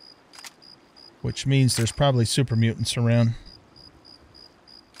 which means there's probably super mutants around.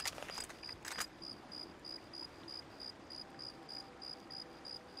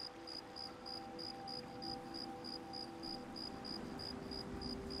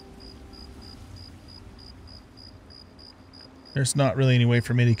 There's not really any way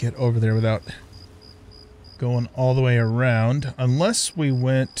for me to get over there without going all the way around, unless we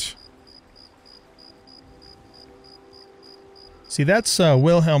went... See, that's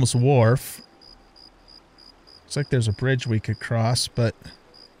Wilhelm's Wharf. Looks like there's a bridge we could cross, but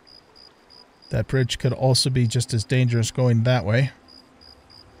that bridge could also be just as dangerous going that way.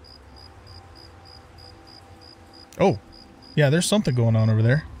 Oh, yeah, there's something going on over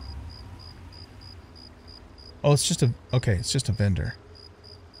there. Oh, it's just a... Okay, it's just a vendor.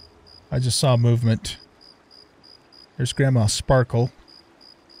 I just saw movement. There's Grandma Sparkle.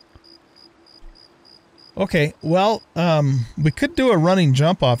 Okay, well, we could do a running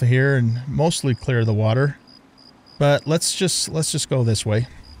jump off of here and mostly clear the water, but let's just go this way.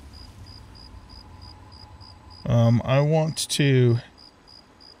 I want to...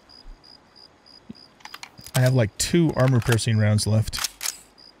 I have like 2 armor-piercing rounds left.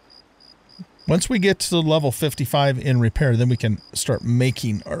 Once we get to level 55 in repair, then we can start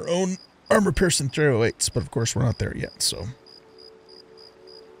making our own armor-piercing 308s, but of course we're not there yet, so...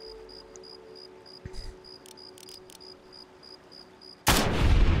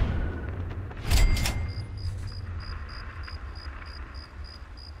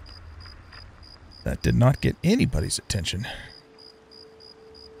 That did not get anybody's attention.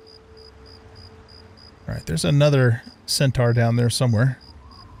 Alright, there's another centaur down there somewhere.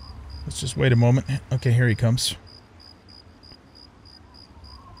 Let's just wait a moment. Okay, here he comes.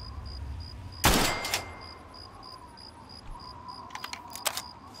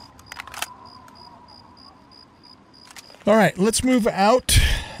 Alright, let's move out.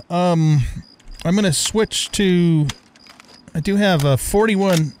 I'm going to switch to... I do have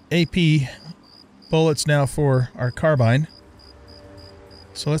 41 AP bullets now for our carbine.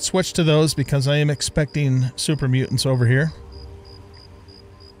 So let's switch to those because I am expecting super mutants over here.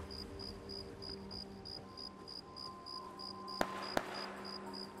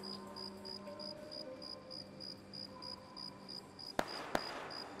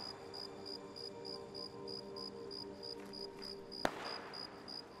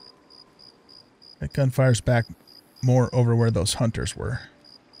 That gunfire's back more over where those hunters were.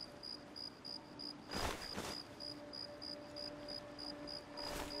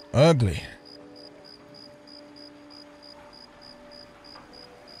 Ugly.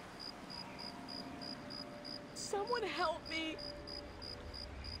 Someone help me.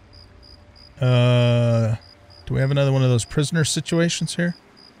 Do we have another one of those prisoner situations here?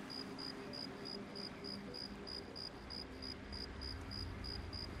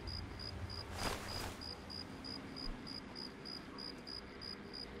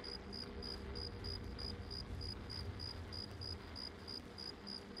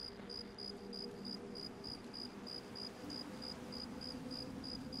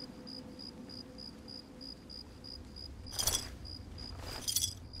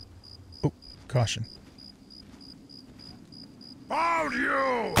 caution. Found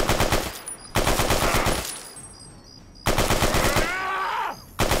you!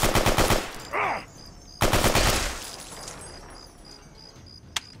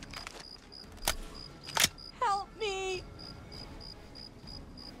 Help me!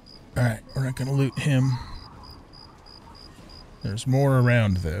 Alright, we're not gonna loot him. There's more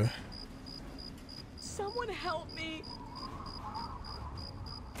around, though. Someone help me!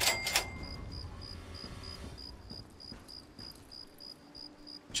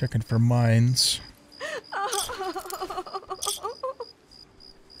 Checking for mines.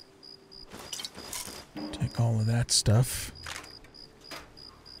 Take all of that stuff.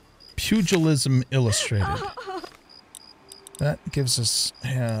 Pugilism Illustrated. That gives us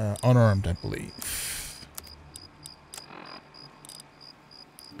unarmed, I believe.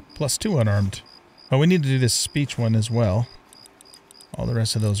 +2 unarmed. Oh, we need to do this speech one as well. All the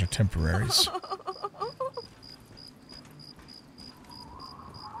rest of those are temporaries.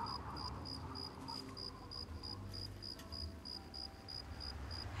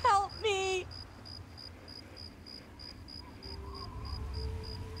 Help me!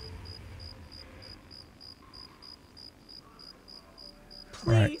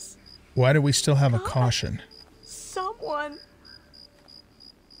 Please. Right. Why do we still have a caution? Someone.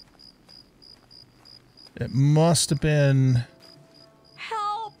 It must have been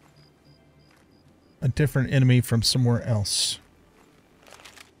Help! a different enemy from somewhere else.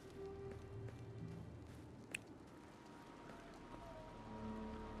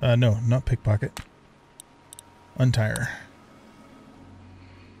 No, not pickpocket. Untire.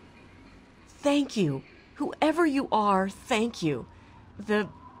 Thank you. Whoever you are, thank you. The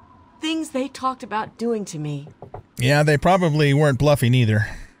things they talked about doing to me. Yeah, they probably weren't bluffing either.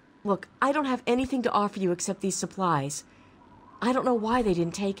 Look, I don't have anything to offer you except these supplies. I don't know why they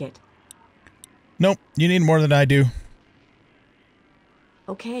didn't take it. Nope, you need more than I do.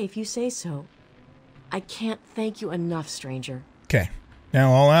 Okay, if you say so. I can't thank you enough, stranger. Okay.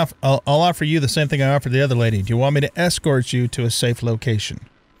 Now I'll offer you the same thing I offered the other lady. Do you want me to escort you to a safe location?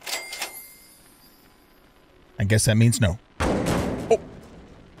 I guess that means no. Oh.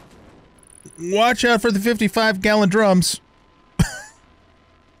 Watch out for the 55-gallon drums.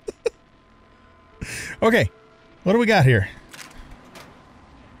 Okay. What do we got here?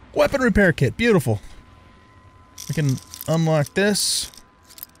 Weapon repair kit. Beautiful. We can unlock this.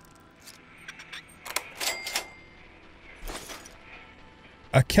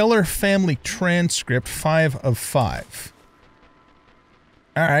 A Keller family transcript, 5 of 5.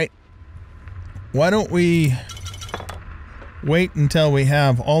 Alright. Why don't we wait until we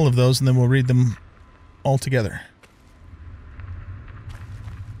have all of those and then we'll read them all together.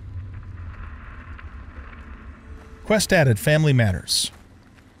 Quest added, Family Matters.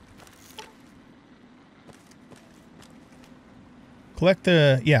 Collect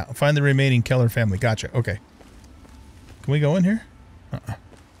the... Yeah, find the remaining Keller family. Gotcha. Okay. Can we go in here? Uh-uh.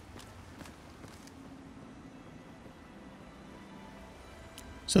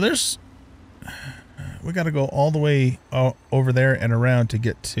 So there's... We gotta go all the way over there and around to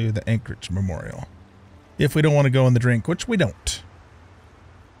get to the Anchorage Memorial. If we don't want to go in the drink, which we don't.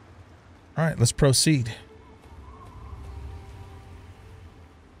 Alright, let's proceed.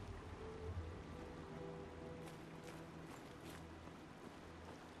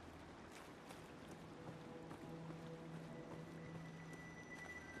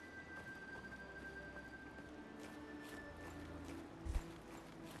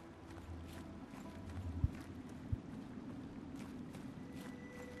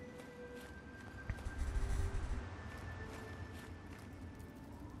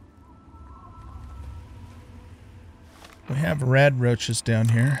 We have rad roaches down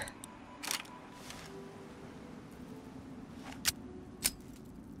here.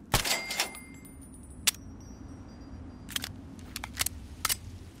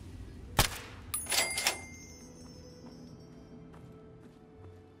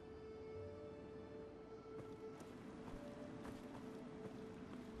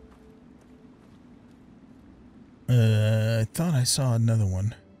 I thought I saw another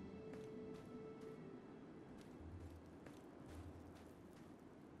one.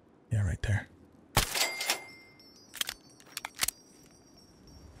 Yeah, right there. I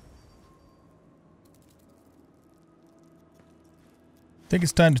think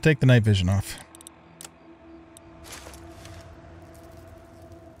it's time to take the night vision off.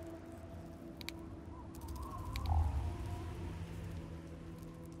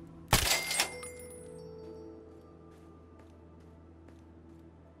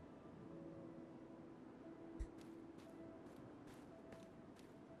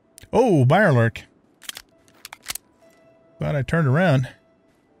 Oh, Mirelurk. Glad I turned around.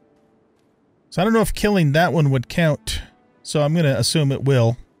 So I don't know if killing that one would count. So I'm going to assume it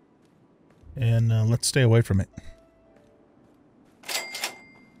will. And let's stay away from it.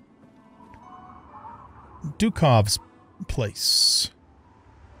 Dukov's place.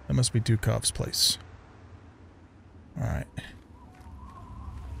 That must be Dukov's place. Alright.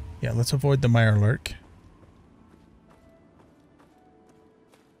 Yeah, let's avoid the Mirelurk.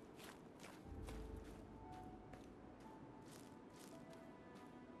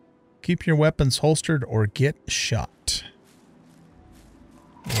 Keep your weapons holstered or get shot.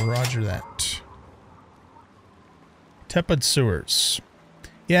 Roger that. Tepid sewers.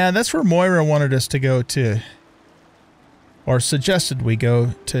 Yeah, that's where Moira wanted us to go to. Or suggested we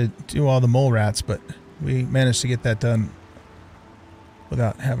go to do all the mole rats, but we managed to get that done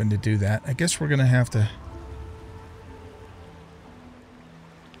without having to do that. I guess we're going to have to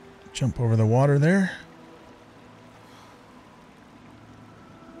jump over the water there.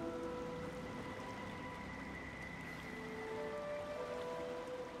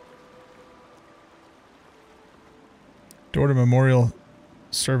 Door to Memorial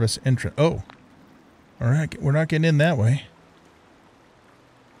Service entrance. Oh. Alright, we're not getting in that way.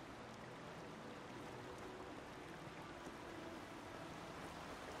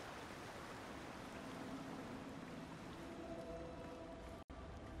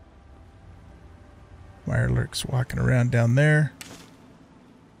 Mirelurk's walking around down there.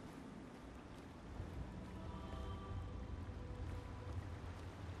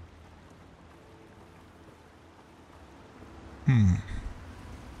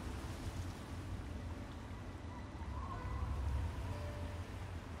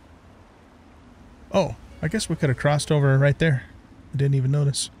 Oh, I guess we could have crossed over right there. I didn't even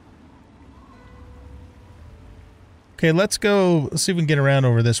notice. Okay, let's go. Let's see if we can get around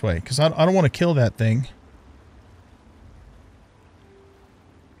over this way. Because I don't want to kill that thing.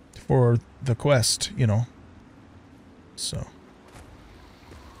 For the quest, you know. So.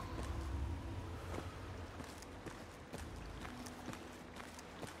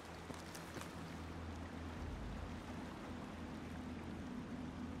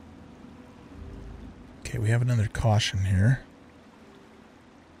 Okay, we have another caution here.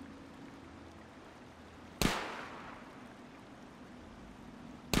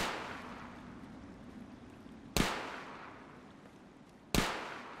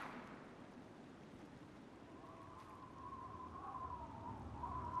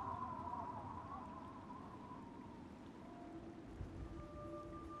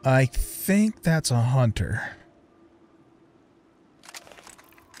 I think that's a hunter.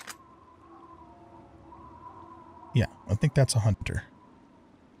 Yeah, I think that's a hunter.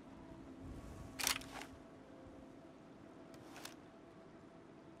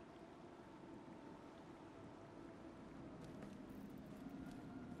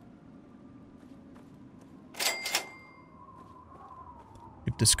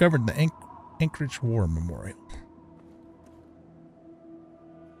 We've discovered the Anchorage War Memorial.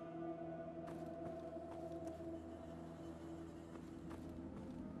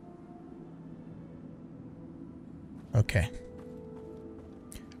 Okay.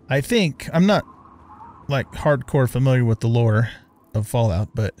 I think, I'm not like hardcore familiar with the lore of Fallout,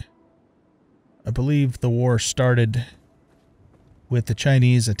 but I believe the war started with the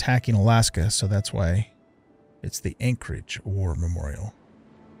Chinese attacking Alaska, so that's why it's the Anchorage War Memorial.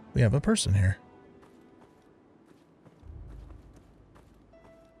 We have a person here.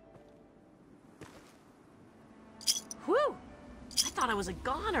 Whew! I thought I was a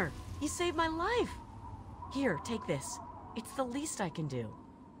goner. You saved my life. Here, take this. It's the least I can do.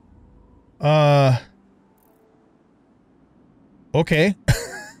 Okay.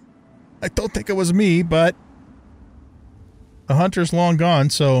 I don't think it was me, but the hunter's long gone,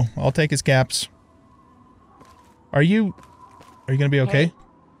 so I'll take his caps. Are you gonna be okay? Hey,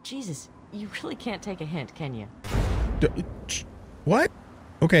 Jesus, you really can't take a hint, can you? What?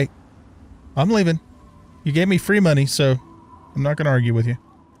 Okay. I'm leaving. You gave me free money, so I'm not gonna argue with you.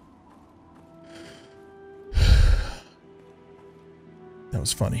 That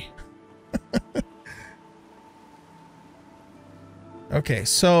was funny. Okay,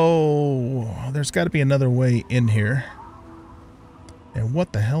 so there's got to be another way in here. And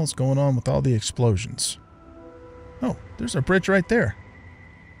what the hell is going on with all the explosions? Oh, there's a bridge right there.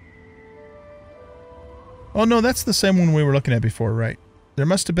 Oh no, that's the same one we were looking at before, right? There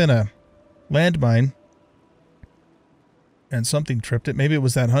must have been a landmine and something tripped it. Maybe it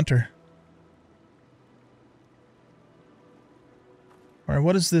was that hunter. Alright,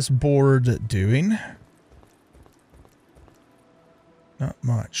 what is this board doing? Not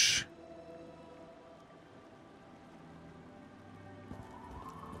much.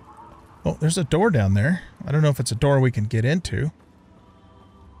 Oh, there's a door down there. I don't know if it's a door we can get into.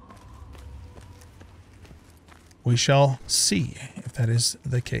 We shall see if that is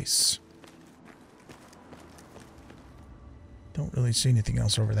the case. Don't really see anything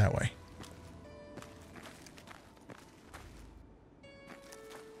else over that way.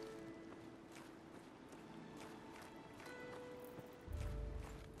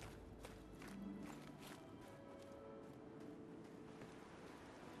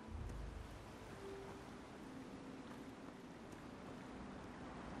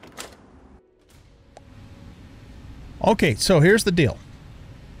 Okay, so here's the deal.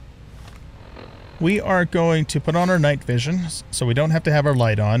 We are going to put on our night vision, so we don't have to have our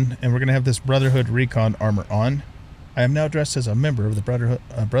light on, and we're going to have this Brotherhood Recon armor on. I am now dressed as a member of the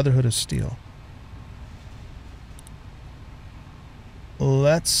Brotherhood of Steel.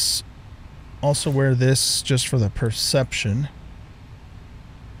 Let's also wear this just for the perception.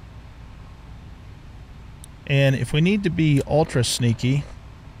 And if we need to be ultra sneaky,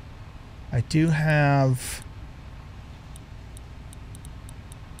 I do have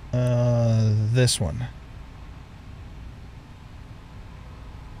this one.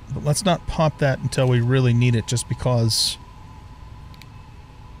 But let's not pop that until we really need it, just because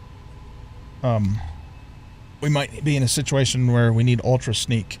we might be in a situation where we need ultra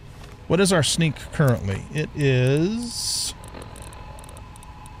sneak. What is our sneak currently? It is...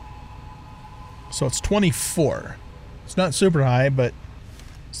 So it's 24. It's not super high, but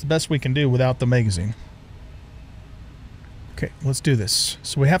it's the best we can do without the magazine. Okay, let's do this.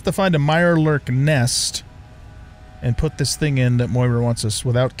 So we have to find a Mirelurk nest and put this thing in that Moira wants us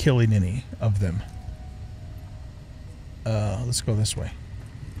without killing any of them. Let's go this way.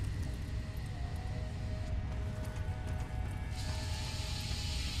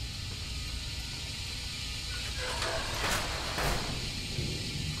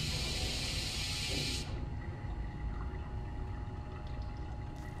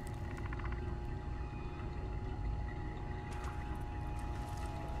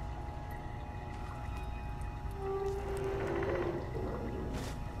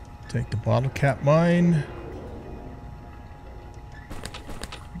 Take the bottle cap mine.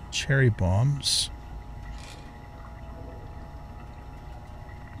 Cherry bombs.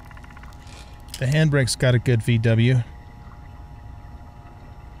 The handbrake's got a good VW.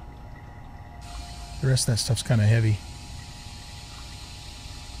 The rest of that stuff's kind of heavy.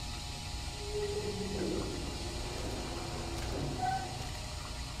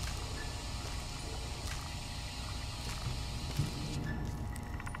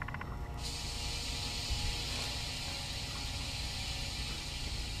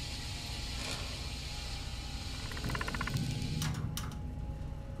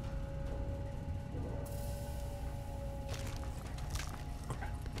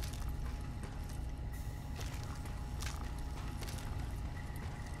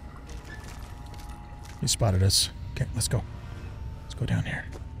 He spotted us. Okay, let's go. Let's go down here.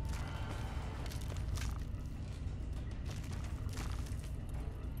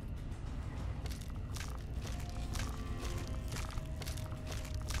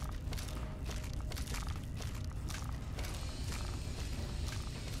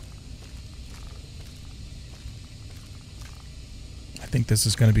 I think this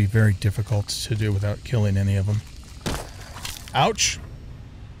is going to be very difficult to do without killing any of them. Ouch!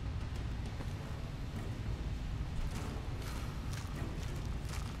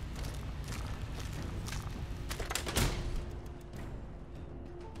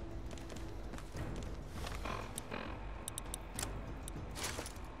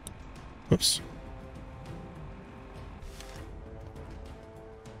 Whoops.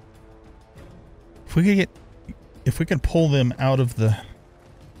 If we can pull them out of the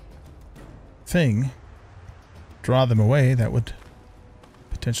thing, draw them away, that would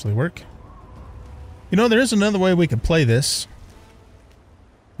potentially work. You know, there is another way we could play this.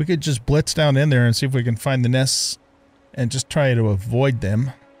 We could just blitz down in there and see if we can find the nests and just try to avoid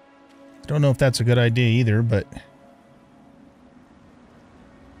them. I don't know if that's a good idea either, but...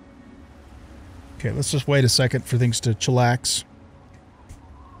 Okay, let's just wait a second for things to chillax.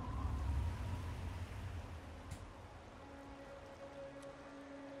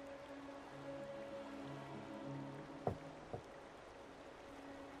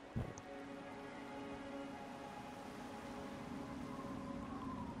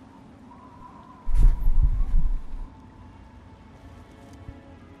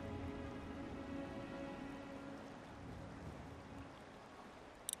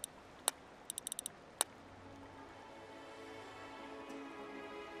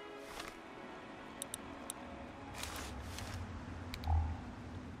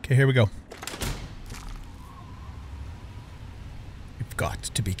 Okay, here we go. You've got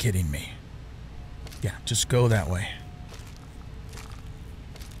to be kidding me. Yeah, just go that way.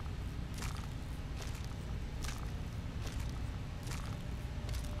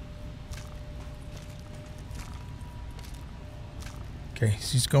 Okay,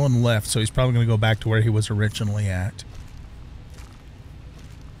 so he's going left, so he's probably going to go back to where he was originally at.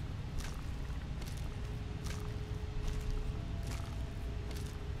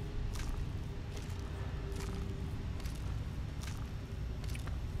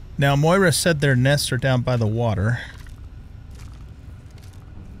 Now, Moira said their nests are down by the water.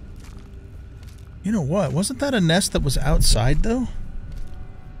 You know what? Wasn't that a nest that was outside, though?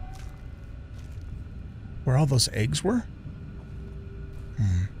 Where all those eggs were? I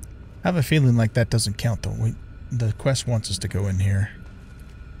have a feeling like that doesn't count, though. The quest wants us to go in here.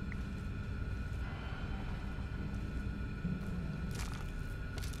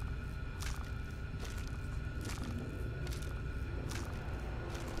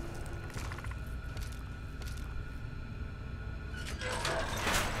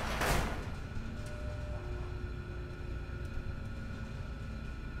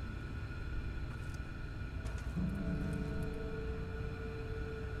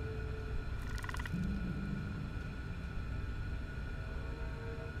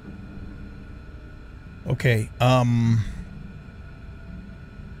 Okay, I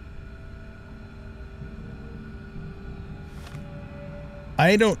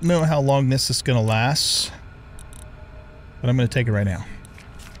don't know how long this is going to last, but I'm going to take it right now.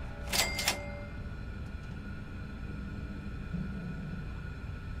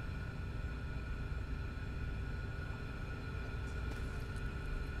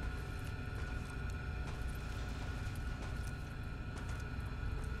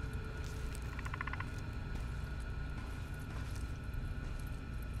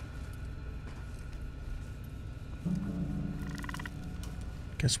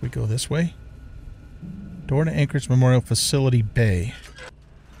 Guess we go this way. Door to Anchorage Memorial Facility Bay.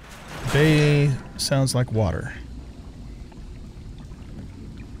 Bay sounds like water.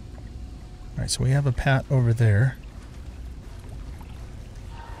 Alright, so we have a path over there.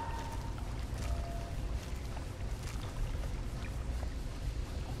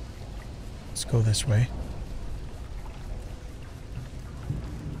 Let's go this way.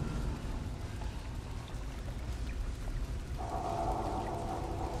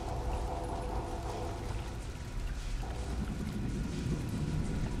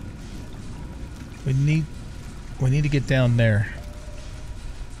 We need to get down there.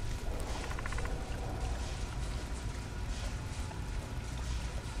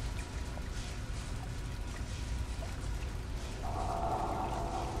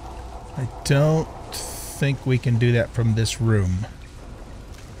 I don't think we can do that from this room.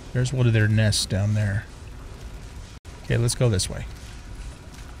 There's one of their nests down there. Okay, let's go this way.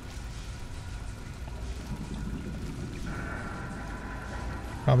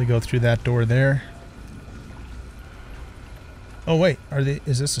 Probably go through that door there. Oh wait,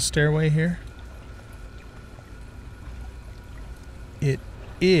 is this a stairway here? It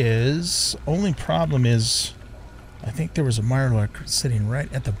is. Only problem is I think there was a Mirelurk sitting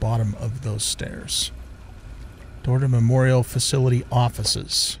right at the bottom of those stairs. Door to Memorial Facility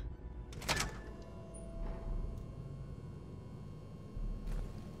Offices.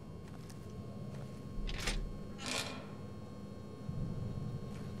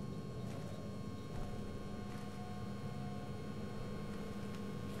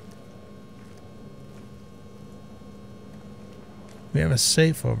 We have a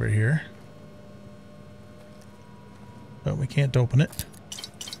safe over here, but we can't open it.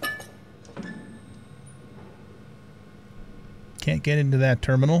 Can't get into that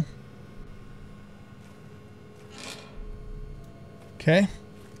terminal. Okay.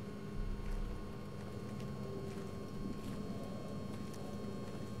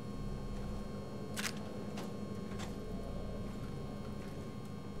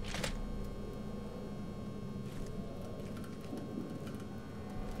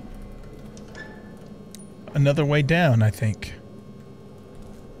 Another way down, I think.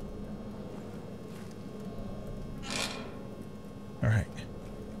 Alright.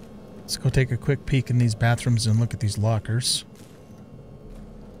 Let's go take a quick peek in these bathrooms and look at these lockers.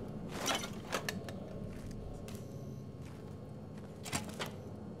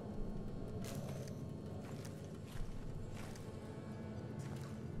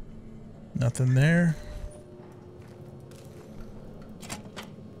 Nothing there.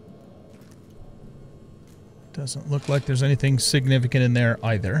 Doesn't look like there's anything significant in there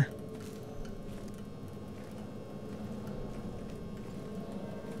either.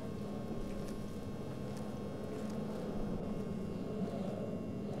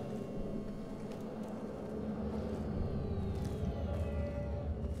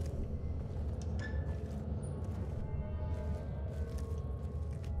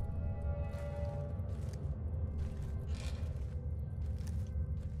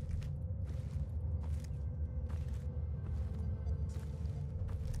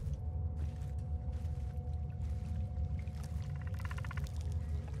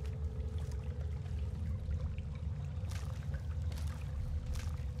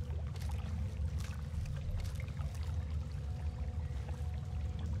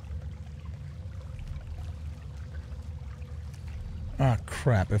 Ah,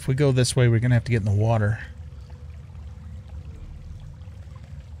 crap. If we go this way, we're going to have to get in the water.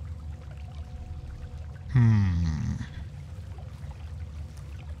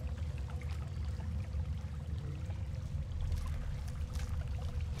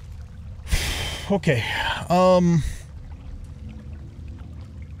 Okay. I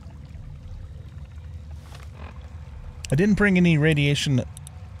didn't bring any radiation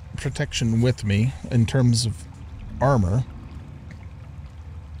protection with me in terms of armor.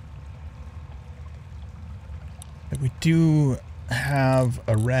 But we do have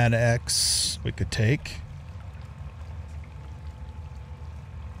a Rad X we could take.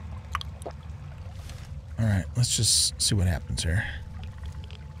 Alright, let's just see what happens here.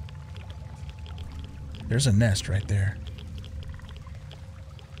 There's a nest right there.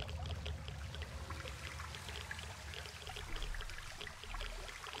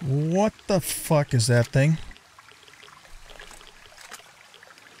 What the fuck is that thing?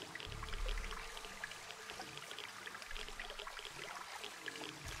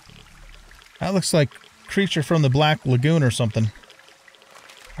 That looks like creature from the Black Lagoon or something.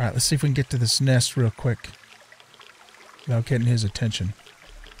 Alright, let's see if we can get to this nest real quick without getting his attention.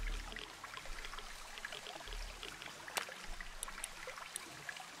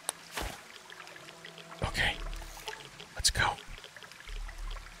 Okay, let's go.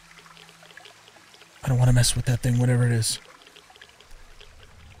 I don't want to mess with that thing, whatever it is.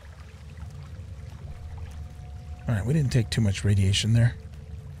 Alright, we didn't take too much radiation there.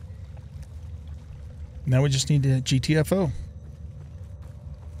 Now we just need a GTFO.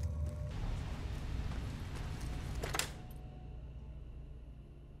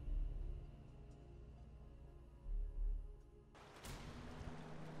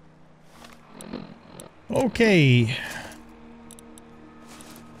 Okay.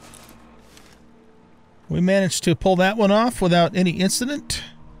 We managed to pull that one off without any incident.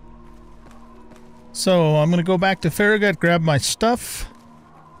 So I'm going to go back to Farragut, grab my stuff,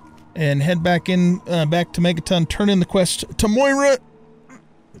 and head back in, back to Megaton, turn in the quest to Moira,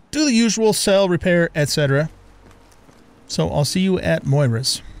 do the usual, sell, repair, etc. So I'll see you at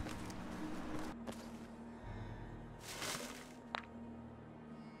Moira's.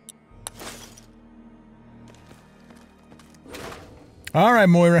 All right,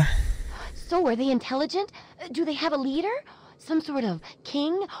 Moira. So are they intelligent? Do they have a leader? Some sort of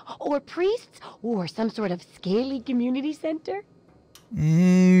king or priests or some sort of scaly community center?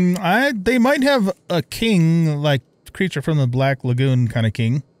 They might have a king, like creature from the Black Lagoon kind of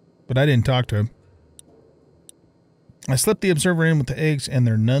king, but I didn't talk to him. I slipped the observer in with the eggs, and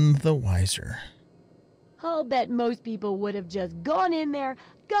they're none the wiser. I'll bet most people would have just gone in there,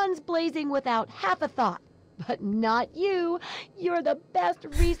 guns blazing without half a thought. But not you. You're the best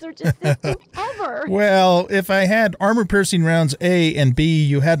research assistant ever. Well, if I had armor-piercing rounds A and B,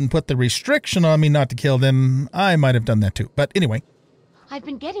 you hadn't put the restriction on me not to kill them, I might have done that too. But anyway. I've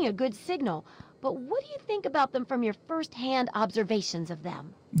been getting a good signal, but what do you think about them from your first-hand observations of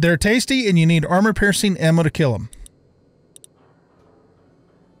them? They're tasty, and you need armor-piercing ammo to kill them.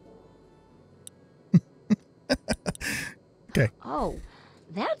 Okay. Oh,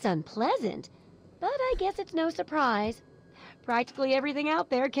 that's unpleasant. But I guess it's no surprise. Practically everything out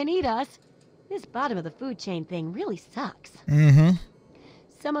there can eat us. This bottom of the food chain thing really sucks. Mm-hmm.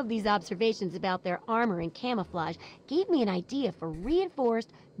 Some of these observations about their armor and camouflage gave me an idea for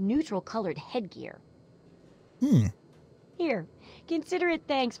reinforced, neutral-colored headgear. Here, consider it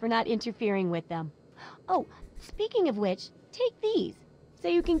thanks for not interfering with them. Oh, speaking of which, take these, so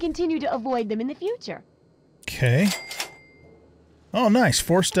you can continue to avoid them in the future. Okay. Oh, nice.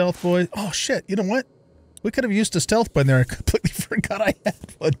 4 stealth boys. Oh, shit. You know what? We could have used a stealth boy there. I completely forgot I had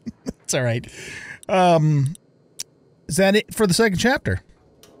one. It's all right. Is that it for the second chapter?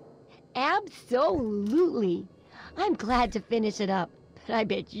 Absolutely. I'm glad to finish it up. But I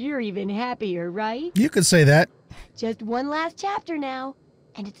bet you're even happier, right? You could say that. Just one last chapter now.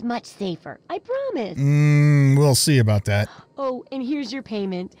 And it's much safer. I promise. We'll see about that. Oh, and here's your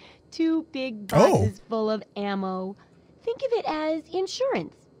payment. 2 big boxes full of ammo. Think of it as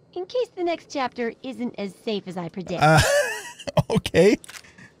insurance, in case the next chapter isn't as safe as I predict. Okay.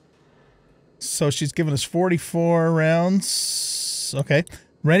 So she's given us 44 rounds. Okay.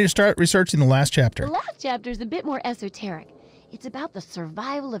 Ready to start researching the last chapter. The last chapter is a bit more esoteric. It's about the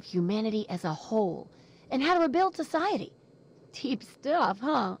survival of humanity as a whole, and how to rebuild society. Deep stuff,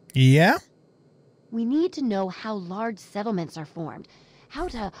 huh? Yeah? We need to know how large settlements are formed, how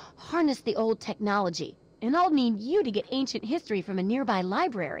to harness the old technology. And I'll need you to get ancient history from a nearby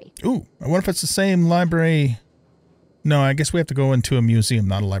library. Ooh, I wonder if it's the same library No, I guess we have to go into a museum,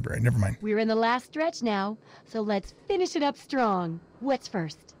 not a library. Never mind. We're in the last stretch now, so let's finish it up strong. What's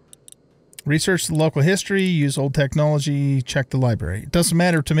first? Research the local history, use old technology, check the library. It doesn't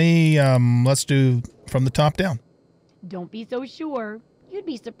matter to me. Let's do from the top down. Don't be so sure. You'd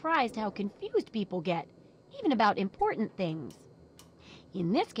be surprised how confused people get, even about important things.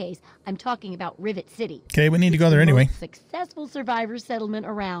 In this case, I'm talking about Rivet City. Okay, we need to go there anyway. It's the most successful survivor settlement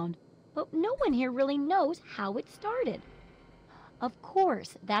around, but no one here really knows how it started. Of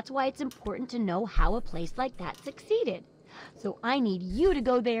course, that's why it's important to know how a place like that succeeded. So I need you to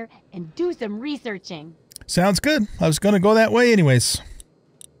go there and do some researching. Sounds good. I was going to go that way anyways.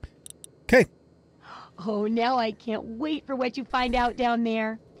 Okay. Oh, now I can't wait for what you find out down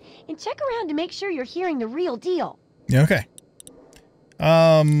there. And check around to make sure you're hearing the real deal. Okay.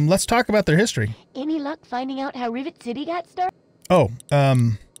 Let's talk about their history. Any luck finding out how Rivet City got started? Oh,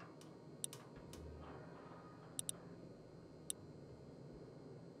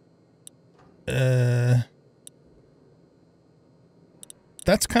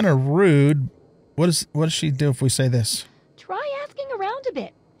 that's kind of rude. What does she do if we say this? Try asking around a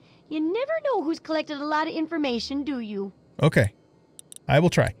bit. You never know who's collected a lot of information, do you? Okay. I will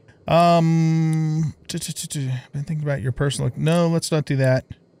try. Been thinking about your personal... No, let's not do that.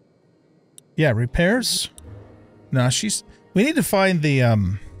 Yeah, repairs? No, we need to find the,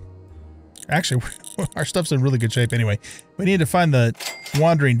 actually, our stuff's in really good shape anyway. We need to find the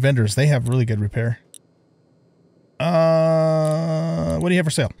wandering vendors. They have really good repair. What do you have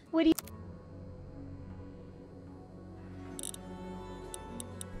for sale? What do you...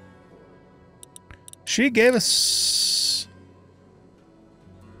 She gave us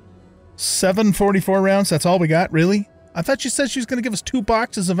 744 rounds. That's all we got, really? I thought she said she was going to give us 2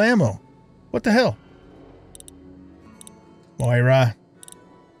 boxes of ammo. What the hell? Moira.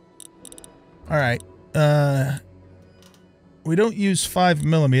 All right. We don't use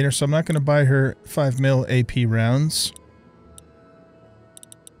 5mm, so I'm not going to buy her 5mm AP rounds.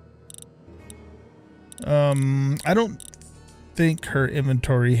 I don't think her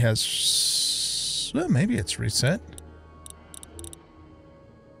inventory has... Well, maybe it's reset.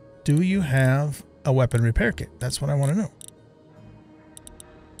 Do you have a weapon repair kit? That's what I want to know.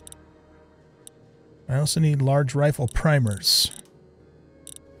 I also need large rifle primers.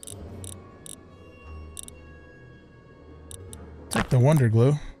 Take the Wonder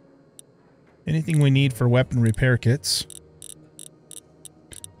Glue. Anything we need for weapon repair kits.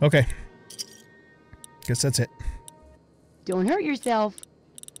 Okay. Guess that's it. Don't hurt yourself.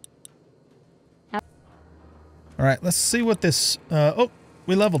 All right, let's see what this... oh,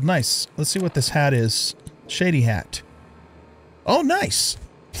 we leveled. Nice. Let's see what this hat is. Shady hat. Oh, nice.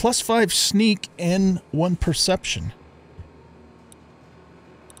 +5 sneak and 1 perception.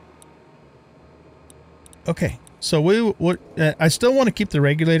 Okay, so I still want to keep the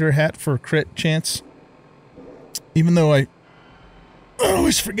regulator hat for crit chance, even though I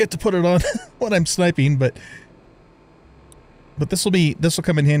always forget to put it on when I'm sniping. But this will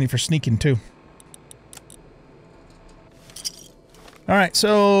come in handy for sneaking too. All right,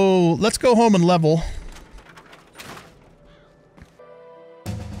 so let's go home and level.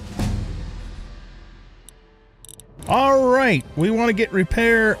 All right, we want to get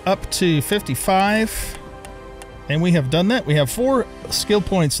repair up to 55, and we have done that. We have 4 skill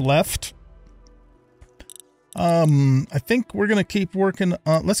points left. I think we're gonna keep working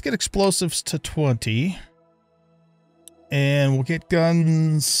on. Let's get explosives to 20, and we'll get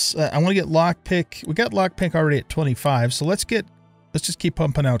guns. I want to get lockpick. We got lockpick already at 25, so let's just keep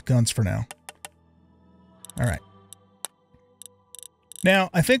pumping out guns for now. All right. Now,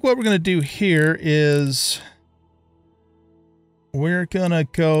 I think what we're gonna do here is we're gonna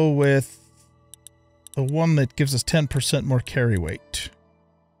go with the one that gives us 10% more carry weight.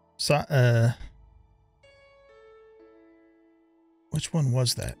 So, which one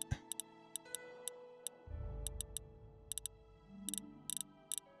was that?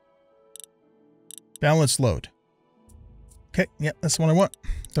 Balanced load. Okay, yeah, that's the one I want.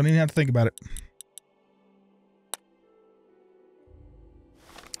 Don't even have to think about it.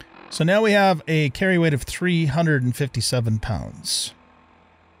 So now we have a carry weight of 357 pounds.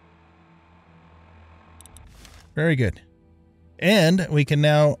 Very good. And we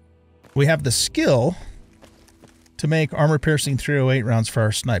have the skill to make armor-piercing 308 rounds for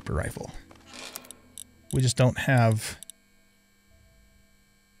our sniper rifle. We just don't have...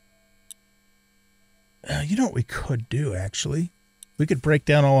 you know what we could do, actually? We could break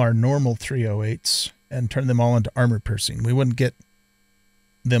down all our normal 308s and turn them all into armor-piercing. We wouldn't get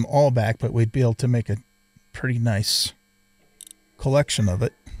them all back, but we'd be able to make a pretty nice collection of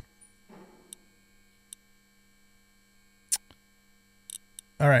it.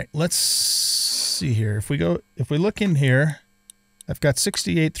 All right, let's see here. If we look in here, I've got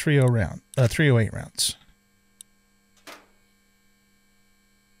 68 308 rounds.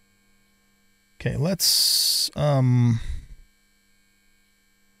 Okay, let's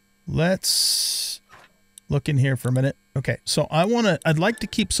look in here for a minute. Okay, so I'd like to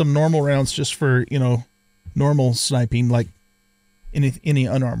keep some normal rounds just for, you know, normal sniping, like any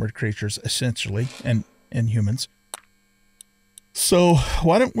unarmored creatures essentially, and humans. So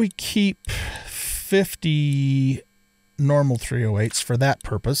why don't we keep 50 normal 308s for that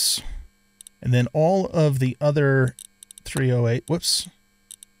purpose, and then all of the other 308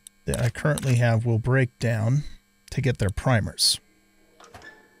 that I currently have will break down to get their primers,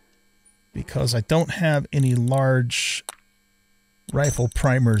 because I don't have any large rifle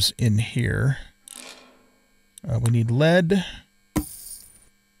primers in here. We need lead,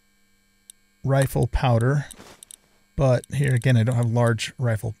 rifle powder, but here again I don't have large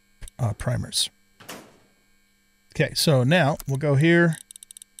rifle primers. Okay, so now we'll go here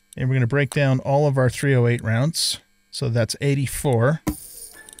and we're going to break down all of our 308 rounds. So that's 84.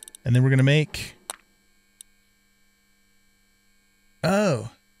 And then we're going to make...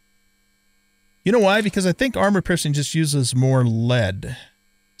 Oh. You know why? Because I think armor piercing just uses more lead.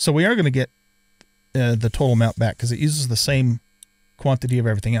 So we are going to get the total amount back because it uses the same quantity of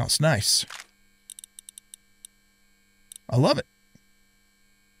everything else. Nice. I love it.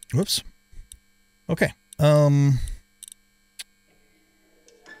 Whoops. Okay. You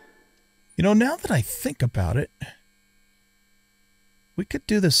know, now that I think about it, we could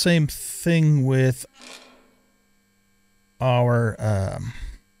do the same thing with our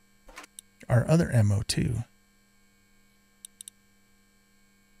other ammo too.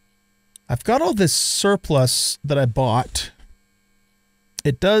 I've got all this surplus that I bought.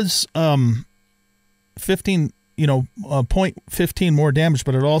 It does 15, you know, 0.15 more damage,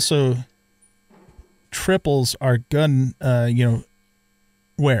 but it also triples our gun, you know,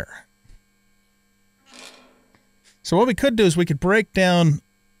 wear. So what we could do is we could break down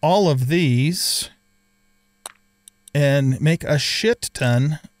all of these and make a shit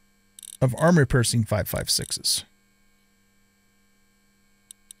ton of armor piercing 5.56s.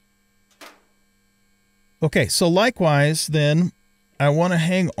 Okay, so likewise then I want to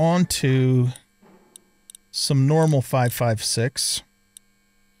hang on to some normal 5.56.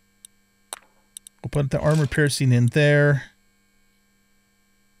 We'll put the armor piercing in there.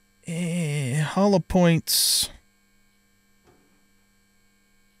 Hollow points.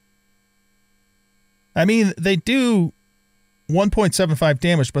 I mean, they do 1.75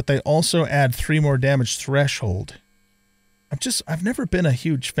 damage, but they also add 3 more damage threshold. I've never been a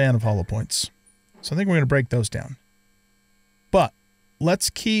huge fan of hollow points. So I think we're going to break those down. But let's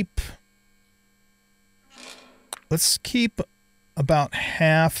keep about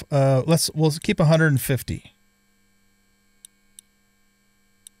half, we'll keep 150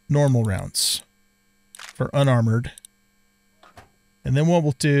 normal rounds for unarmored. And then what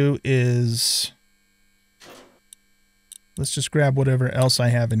we'll do is let's just grab whatever else I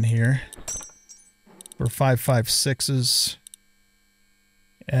have in here for 5.56s.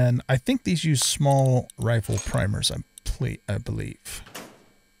 And I think these use small rifle primers, I believe.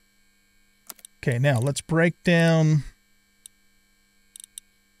 Okay, now let's break down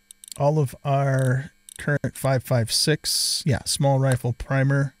all of our current 5.56. Yeah, small rifle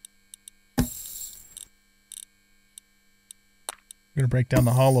primer. We're going to break down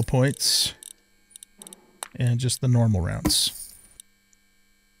the hollow points and just the normal rounds.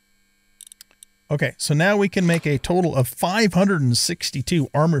 Okay, so now we can make a total of 562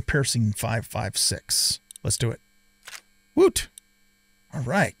 armor-piercing 5.56. Let's do it. Woot! All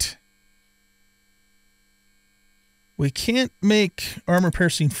right. We can't make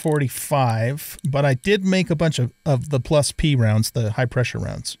armor-piercing 45, but I did make a bunch of the plus P rounds, the high-pressure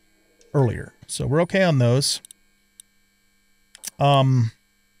rounds, earlier. So we're okay on those.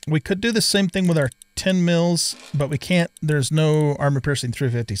 We could do the same thing with our 10 mils, but we can't. There's no armor-piercing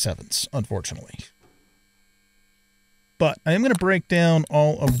 357s, unfortunately. But I am going to break down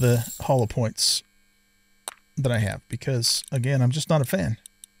all of the hollow points that I have because, again, I'm just not a fan.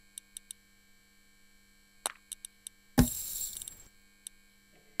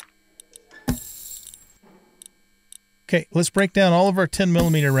 Okay, let's break down all of our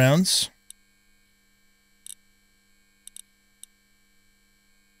 10mm rounds.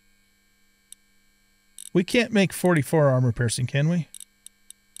 We can't make 44 armor piercing, can we?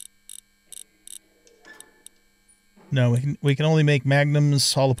 No, we can only make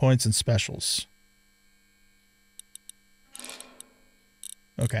magnums, hollow points, and specials.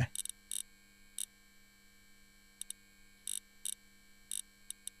 Okay.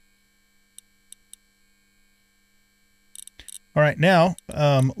 right, now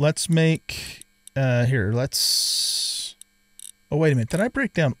let's make here. Let's. Oh wait a minute. Did I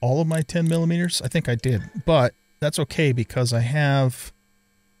break down all of my 10 millimeters? I think I did, but that's okay because I have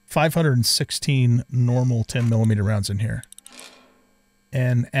 516 normal 10 millimeter rounds in here.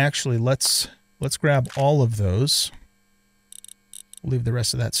 And actually, let's grab all of those. We'll leave the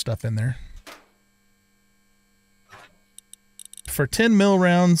rest of that stuff in there. For 10 mil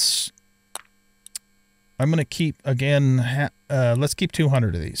rounds, I'm going to keep, again, let's keep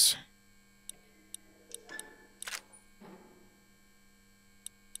 200 of these.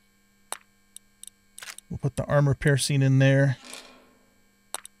 We'll put the armor piercing in there.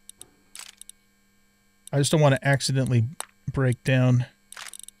 I just don't want to accidentally break down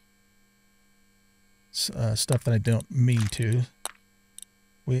stuff that I don't mean to.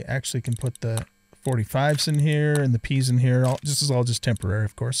 We actually can put the 45s in here and the P's in here. This is all just temporary,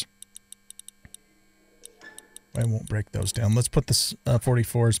 of course. I won't break those down. Let's put the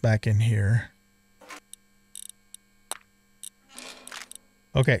 44s back in here.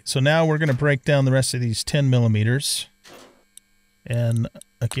 Okay, so now we're going to break down the rest of these 10 millimeters. And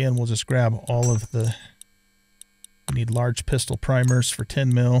again, we'll just grab all of the... We need large pistol primers for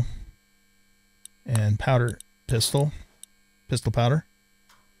 10 mil. And powder pistol powder.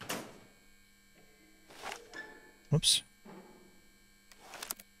 Whoops.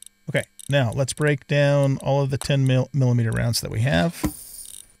 Okay, now let's break down all of the 10 millimeter rounds that we have.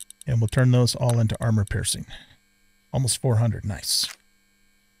 And we'll turn those all into armor piercing. Almost 400, nice.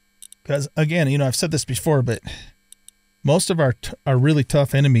 Because, again, you know, I've said this before, but most of our really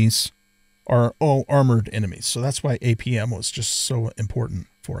tough enemies are all armored enemies. So that's why APM was just so important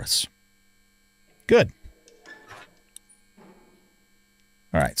for us. Good.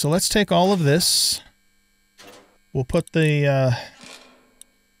 All right, so let's take all of this. We'll put the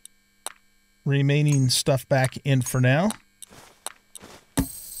remaining stuff back in for now.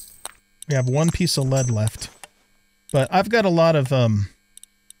 We have one piece of lead left. But I've got a lot of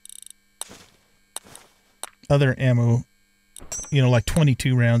other ammo, you know, like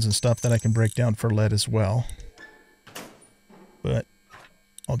 22 rounds and stuff that I can break down for lead as well. But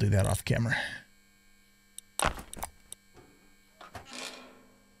I'll do that off camera.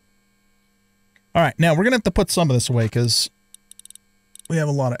 All right, now we're going to have to put some of this away because we have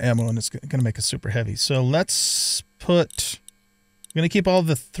a lot of ammo and it's going to make us super heavy. So let's put... I'm going to keep all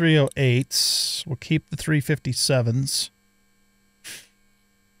the 308s. We'll keep the 357s.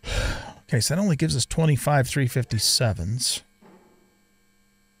 Okay, so that only gives us 25 357s.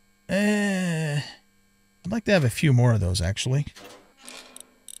 I'd like to have a few more of those, actually.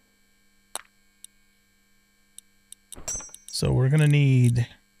 So we're going to need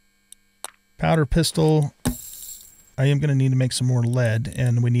powder pistol. I am going to need to make some more lead,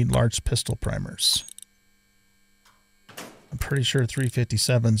 and we need large pistol primers. I'm pretty sure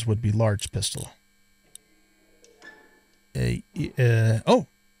 357s would be large pistol. Oh,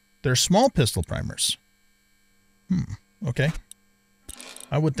 they're small pistol primers. Okay.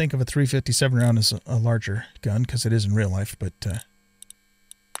 I would think of a 357 round as a larger gun, because it is in real life, but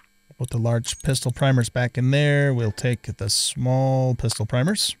put the large pistol primers back in there. We'll take the small pistol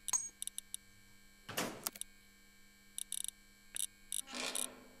primers.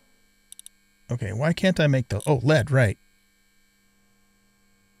 Okay, why can't I make the... Oh, lead, right.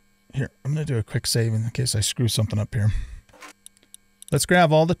 Here, I'm going to do a quick save in case I screw something up here. Let's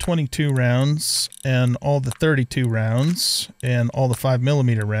grab all the 22 rounds and all the 32 rounds and all the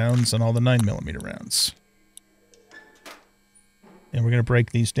 5mm rounds and all the 9mm rounds. And we're going to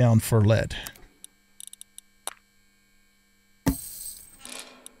break these down for lead.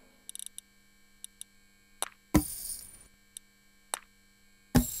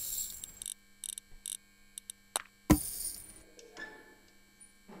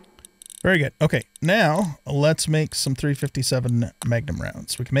 Very good. Okay, now let's make some 357 Magnum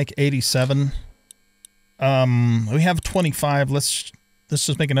rounds. We can make 87. We have 25. Let's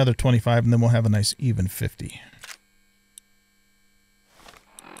just make another 25, and then we'll have a nice even 50.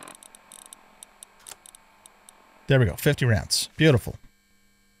 There we go, 50 rounds. Beautiful.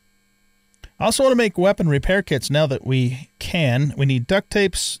 I also want to make weapon repair kits now that we can. We need duct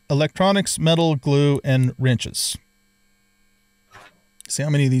tapes, electronics, metal, glue, and wrenches. See how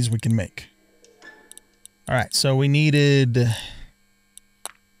many of these we can make. All right, so we needed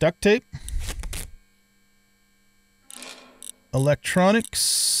duct tape,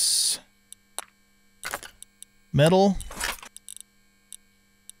 electronics, metal,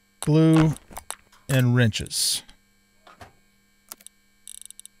 glue, and wrenches.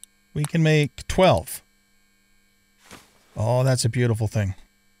 We can make 12. Oh, that's a beautiful thing.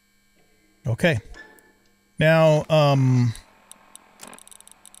 Okay. Now,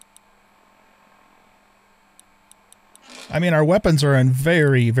 I mean, our weapons are in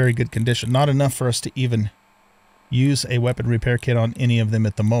very, very good condition. Not enough for us to even use a weapon repair kit on any of them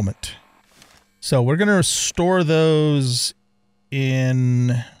at the moment. So we're going to store those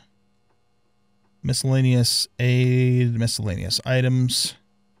in miscellaneous aid, miscellaneous items.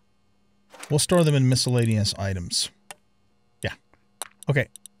 We'll store them in miscellaneous items. Yeah. Okay.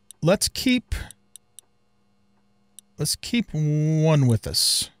 Let's keep one with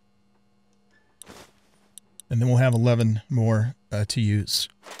us. And then we'll have 11 more to use.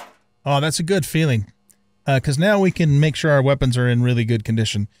 Oh, that's a good feeling. Because now we can make sure our weapons are in really good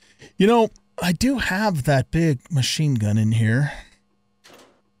condition. You know, I do have that big machine gun in here.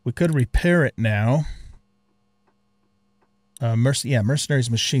 We could repair it now. Mercenary's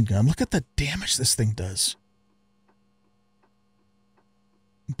machine gun. Look at the damage this thing does.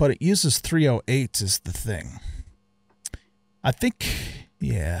 But it uses 308s is the thing. I think,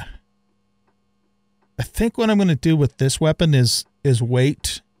 yeah. I think what I'm going to do with this weapon is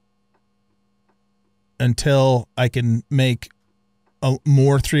wait until I can make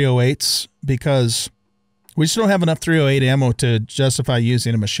more 308s, because we just don't have enough 308 ammo to justify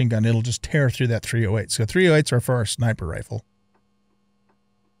using a machine gun. It'll just tear through that 308. So 308s are for our sniper rifle.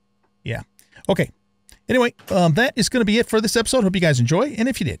 Yeah. Okay. Anyway, that is going to be it for this episode. Hope you guys enjoy. And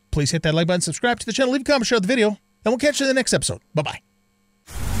if you did, please hit that like button, subscribe to the channel, leave a comment, share the video, and we'll catch you in the next episode. Bye-bye.